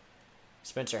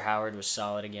 Spencer Howard was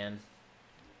solid again.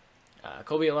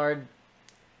 Colby Allard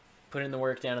put in the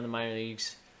work down in the minor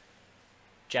leagues.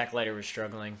 Jack Leiter was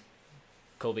struggling.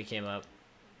 Colby came up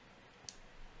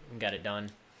and got it done.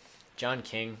 John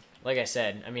King, like I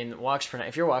said, I mean,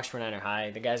 if your walks per nine are high,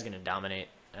 the guy's going to dominate.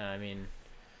 And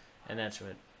that's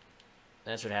what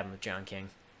happened with John King.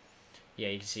 Yeah,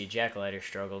 you can see Jack Leiter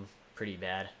struggled pretty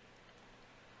bad.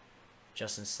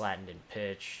 Justin Slatton didn't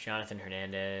pitch. Jonathan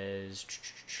Hernandez.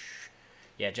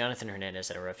 Yeah, Jonathan Hernandez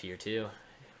had a rough year too.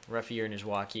 Rough year in his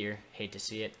walk year. Hate to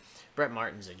see it. Brett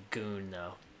Martin's a goon,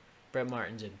 though. Brett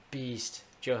Martin's a beast.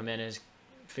 Joe Jimenez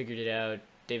figured it out.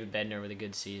 David Bednar with a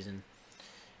good season.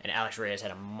 And Alex Reyes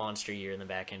had a monster year in the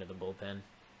back end of the bullpen.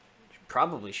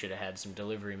 Probably should have had some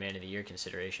delivery man of the year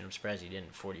consideration. I'm surprised he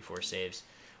didn't. 44 saves.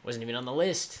 Wasn't even on the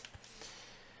list.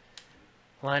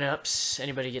 Lineups.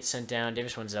 Anybody gets sent down.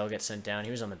 Davis Wenzel gets sent down.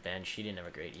 He was on the bench. He didn't have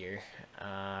a great year.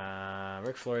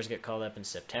 Rick Flores got called up in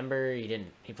September. He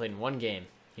played in one game.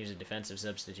 He was a defensive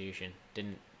substitution.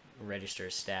 Didn't register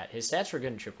his stat. His stats were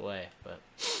good in AAA, but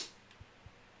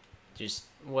just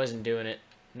wasn't doing it.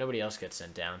 Nobody else got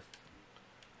sent down.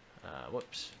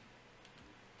 Whoops.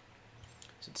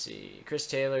 Let's see. Chris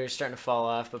Taylor is starting to fall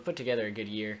off, but put together a good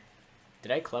year.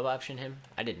 Did I club option him?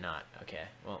 I did not. Okay,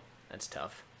 well, that's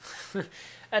tough.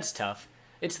 That's tough.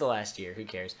 It's the last year. Who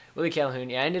cares? Willie Calhoun.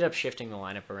 Yeah, I ended up shifting the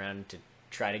lineup around to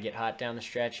try to get hot down the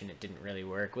stretch, and it didn't really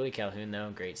work. Willie Calhoun,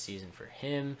 though, great season for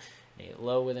him. Nate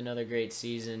Lowe with another great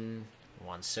season.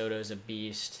 Juan Soto's a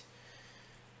beast.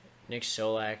 Nick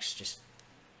Solak's just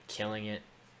killing it.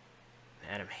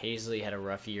 Adam Hazley had a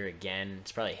rough year again.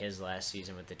 It's probably his last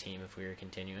season with the team if we were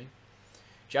continuing.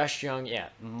 Josh Jung, yeah,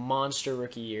 monster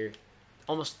rookie year.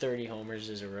 Almost 30 homers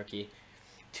as a rookie.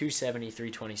 270,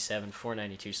 327,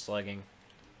 492 slugging.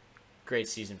 Great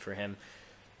season for him.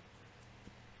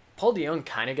 Paul DeJong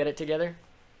kind of got it together.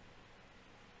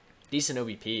 Decent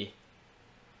OBP.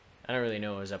 I don't really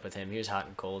know what was up with him. He was hot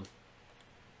and cold.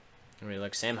 And we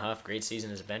look, Sam Huff, great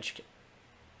season as a bench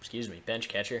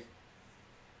catcher.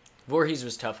 Voorhees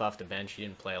was tough off the bench. He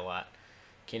didn't play a lot.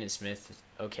 Keenan Smith,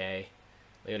 okay.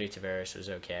 Leody Taveras was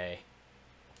okay.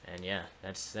 And yeah,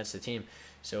 that's the team.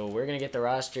 So we're going to get the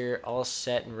roster all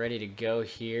set and ready to go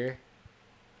here.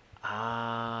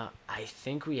 I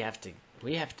think we have to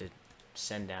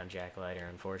send down Jack Leiter,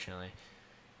 unfortunately.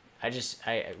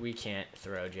 We can't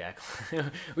throw Jack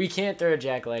we can't throw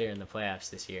Jack Leiter in the playoffs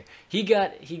this year. He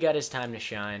got his time to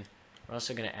shine. We're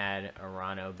also going to add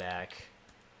Arano back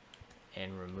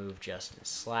and remove Justin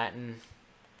Slatton.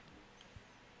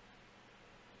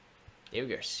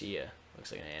 David Garcia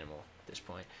looks like an animal at this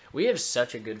point. We have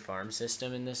such a good farm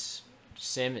system in this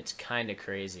sim. It's kind of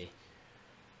crazy.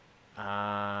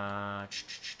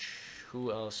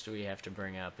 Who else do we have to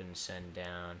bring up and send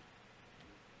down?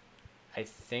 I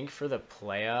think for the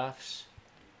playoffs,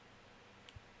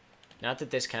 not that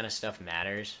this kind of stuff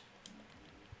matters,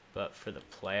 but for the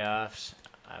playoffs,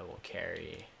 I will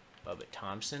carry Bubba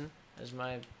Thompson as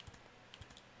my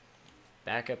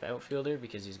backup outfielder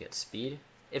because he's got speed.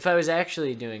 If I was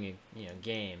actually doing a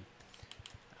game,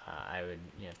 I would,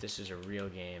 if this is a real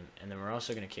game, and then we're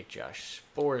also going to kick Josh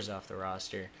Spores off the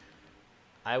roster,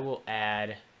 I will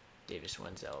add Davis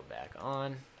Wenzel back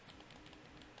on.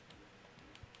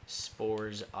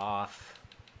 Spores off.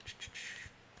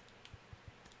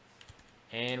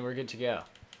 And we're good to go.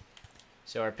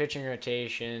 So our pitching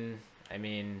rotation, I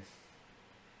mean,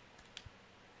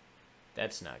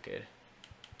 that's not good.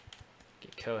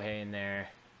 Get Kohei in there.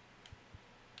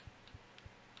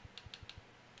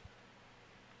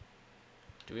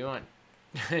 Do we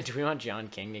want John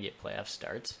King to get playoff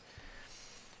starts?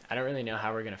 I don't really know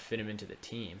how we're going to fit him into the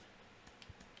team.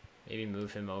 Maybe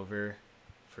move him over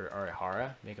for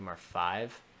Arihara, make him our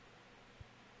 5.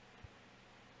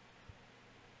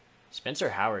 Spencer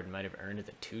Howard might have earned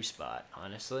the 2 spot,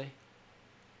 honestly.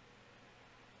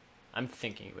 I'm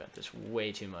thinking about this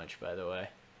way too much, by the way.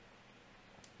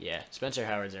 Yeah, Spencer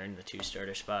Howard's earned the 2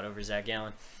 starter spot over Zach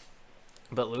Gallen.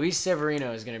 But Luis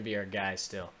Severino is going to be our guy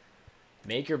still.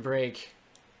 Make or break,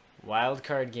 wild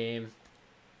card game.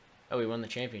 Oh, we won the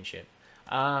championship.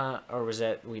 Or was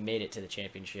that we made it to the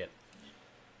championship?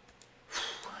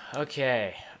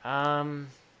 Okay. I'm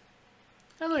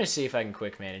going to see if I can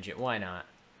quick manage it. Why not?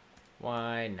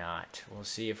 Why not? We'll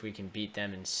see if we can beat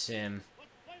them in sim.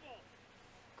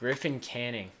 Griffin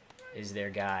Canning is their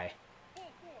guy.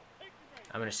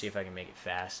 I'm going to see if I can make it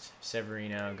fast.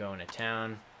 Severino going to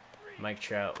town. Mike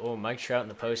Trout. Oh, Mike Trout in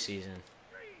the postseason.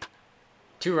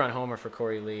 2-run homer for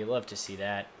Corey Lee. Love to see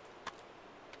that.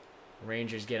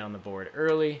 Rangers get on the board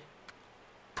early.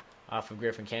 Off of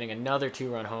Griffin Canning. Another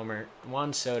 2-run homer.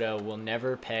 Juan Soto will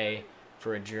never pay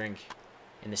for a drink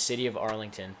in the city of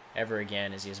Arlington ever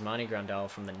again as Yasmani Grandal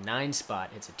from the 9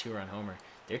 spot hits a 2-run homer.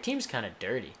 Their team's kind of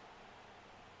dirty.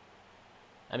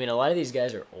 I mean, a lot of these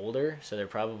guys are older, so they're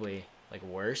probably like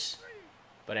worse.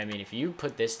 But I mean, if you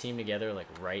put this team together like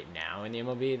right now in the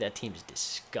MLB, that team's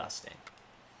disgusting.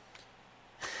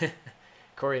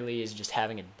 Corey Lee is just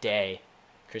having a day.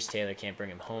 Chris Taylor can't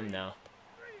bring him home, though.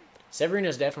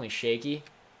 Severino's definitely shaky,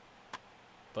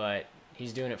 but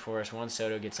he's doing it for us. Juan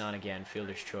Soto gets on again.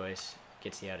 Fielder's choice.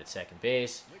 Gets the out at second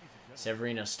base.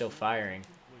 Severino's still firing.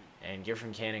 And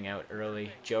Griffin Canning out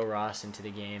early. Joe Ross into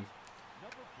the game.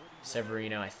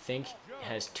 Severino, I think,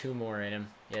 has 2 more in him.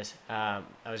 Yes, I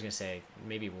was going to say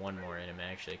maybe 1 more in him,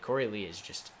 actually. Corey Lee is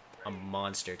just a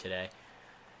monster today.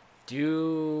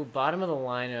 Bottom of the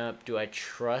lineup, do I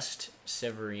trust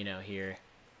Severino here?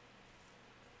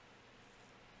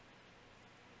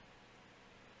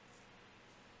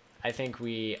 I think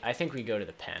we go to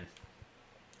the pen.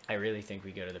 I really think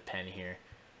we go to the pen here.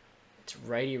 It's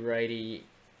righty,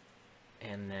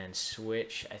 and then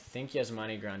switch. I think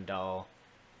Yasmani Grandal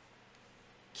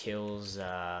kills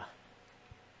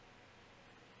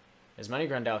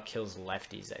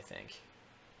lefties, I think.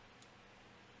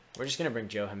 We're just going to bring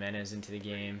Joe Jimenez into the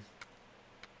game.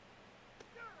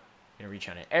 Going to reach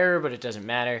on an error, but it doesn't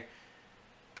matter.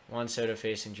 Juan Soto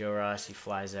facing Joe Ross. He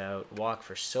flies out. Walk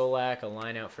for Solak. A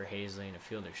line out for Hazley and a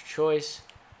fielder's choice.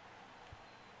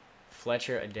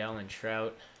 Fletcher, Adele, and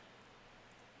Trout.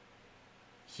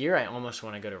 Here, I almost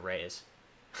want to go to Reyes.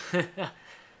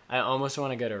 I almost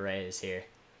want to go to Reyes here.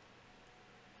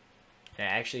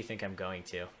 I actually think I'm going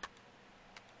to.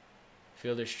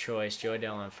 Fielder's choice. Joe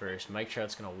Adell on first. Mike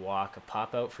Trout's going to walk. A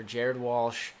pop out for Jared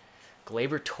Walsh.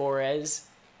 Gleyber Torres.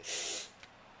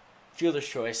 Fielder's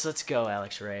choice. Let's go,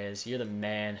 Alex Reyes. You're the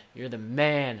man. You're the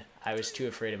man. I was too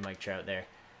afraid of Mike Trout there.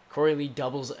 Corey Lee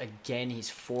doubles again.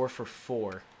 He's 4 for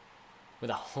 4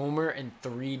 with a homer and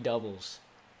 3 doubles.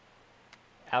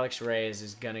 Alex Reyes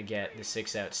is going to get the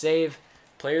 6-out save.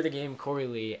 Player of the game, Corey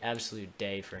Lee. Absolute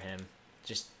day for him.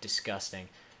 Just disgusting.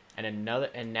 And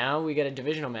now we got a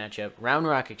divisional matchup. Round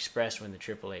Rock Express win the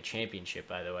AAA championship,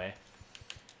 by the way.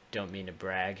 Don't mean to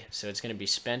brag. So it's going to be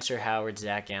Spencer Howard,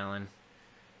 Zach Allen,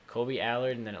 Colby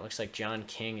Allard, and then it looks like John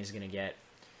King is going to get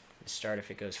the start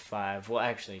if it goes 5. Well,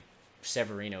 actually,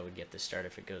 Severino would get the start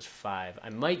if it goes 5. I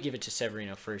might give it to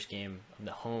Severino first game of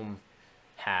the home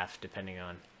half, depending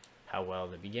on how well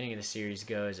the beginning of the series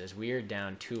goes. As we are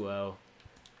down 2-0,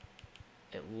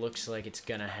 it looks like it's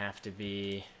going to have to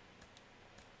be...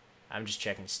 I'm just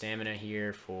checking stamina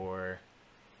here for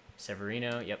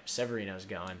Severino. Yep, Severino's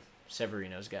going.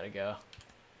 Severino's got to go.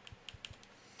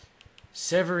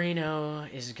 Severino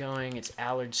is going. It's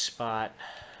Allard's spot.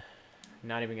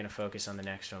 Not even going to focus on the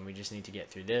next one. We just need to get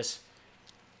through this.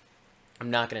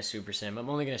 I'm not going to super sim. I'm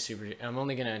only going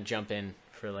to jump in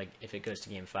for like if it goes to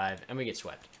game 5 and we get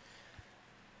swept.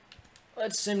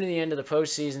 Let's sim to the end of the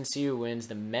postseason. See who wins.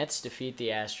 The Mets defeat the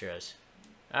Astros.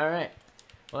 All right.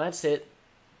 Well, that's it.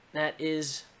 That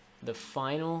is the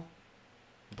final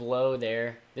blow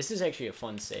there. This is actually a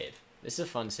fun save. This is a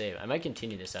fun save. I might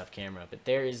continue this off camera, but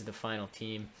there is the final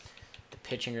team. The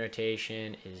pitching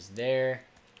rotation is there.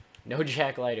 No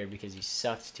Jack Leiter because he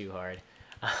sucked too hard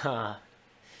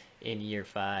in year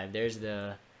 5. There's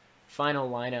the final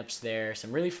lineups there.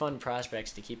 Some really fun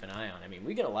prospects to keep an eye on. I mean,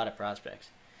 we got a lot of prospects.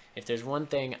 If there's one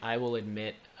thing I will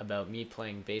admit about me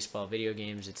playing baseball video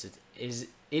games, it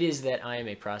is that I am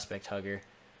a prospect hugger.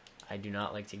 I do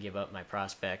not like to give up my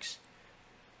prospects.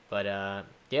 But,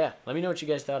 yeah, let me know what you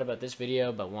guys thought about this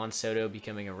video, about Juan Soto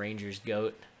becoming a Rangers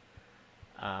GOAT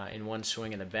in one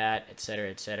swing of the bat, etc.,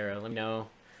 etc. Let me know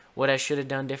what I should have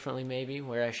done differently, maybe,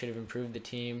 where I should have improved the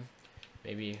team,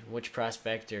 maybe which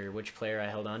prospect or which player I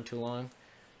held on too long.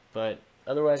 But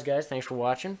otherwise, guys, thanks for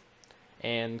watching,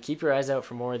 and keep your eyes out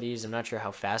for more of these. I'm not sure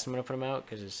how fast I'm going to put them out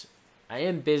because I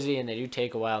am busy and they do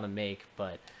take a while to make,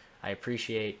 but I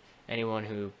appreciate anyone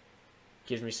who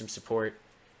gives me some support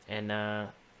and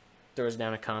throws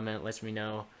down a comment, lets me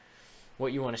know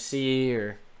what you want to see,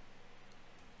 or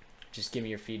just give me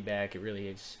your feedback. It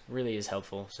really is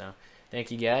helpful. So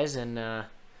thank you guys, and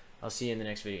I'll see you in the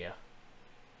next video.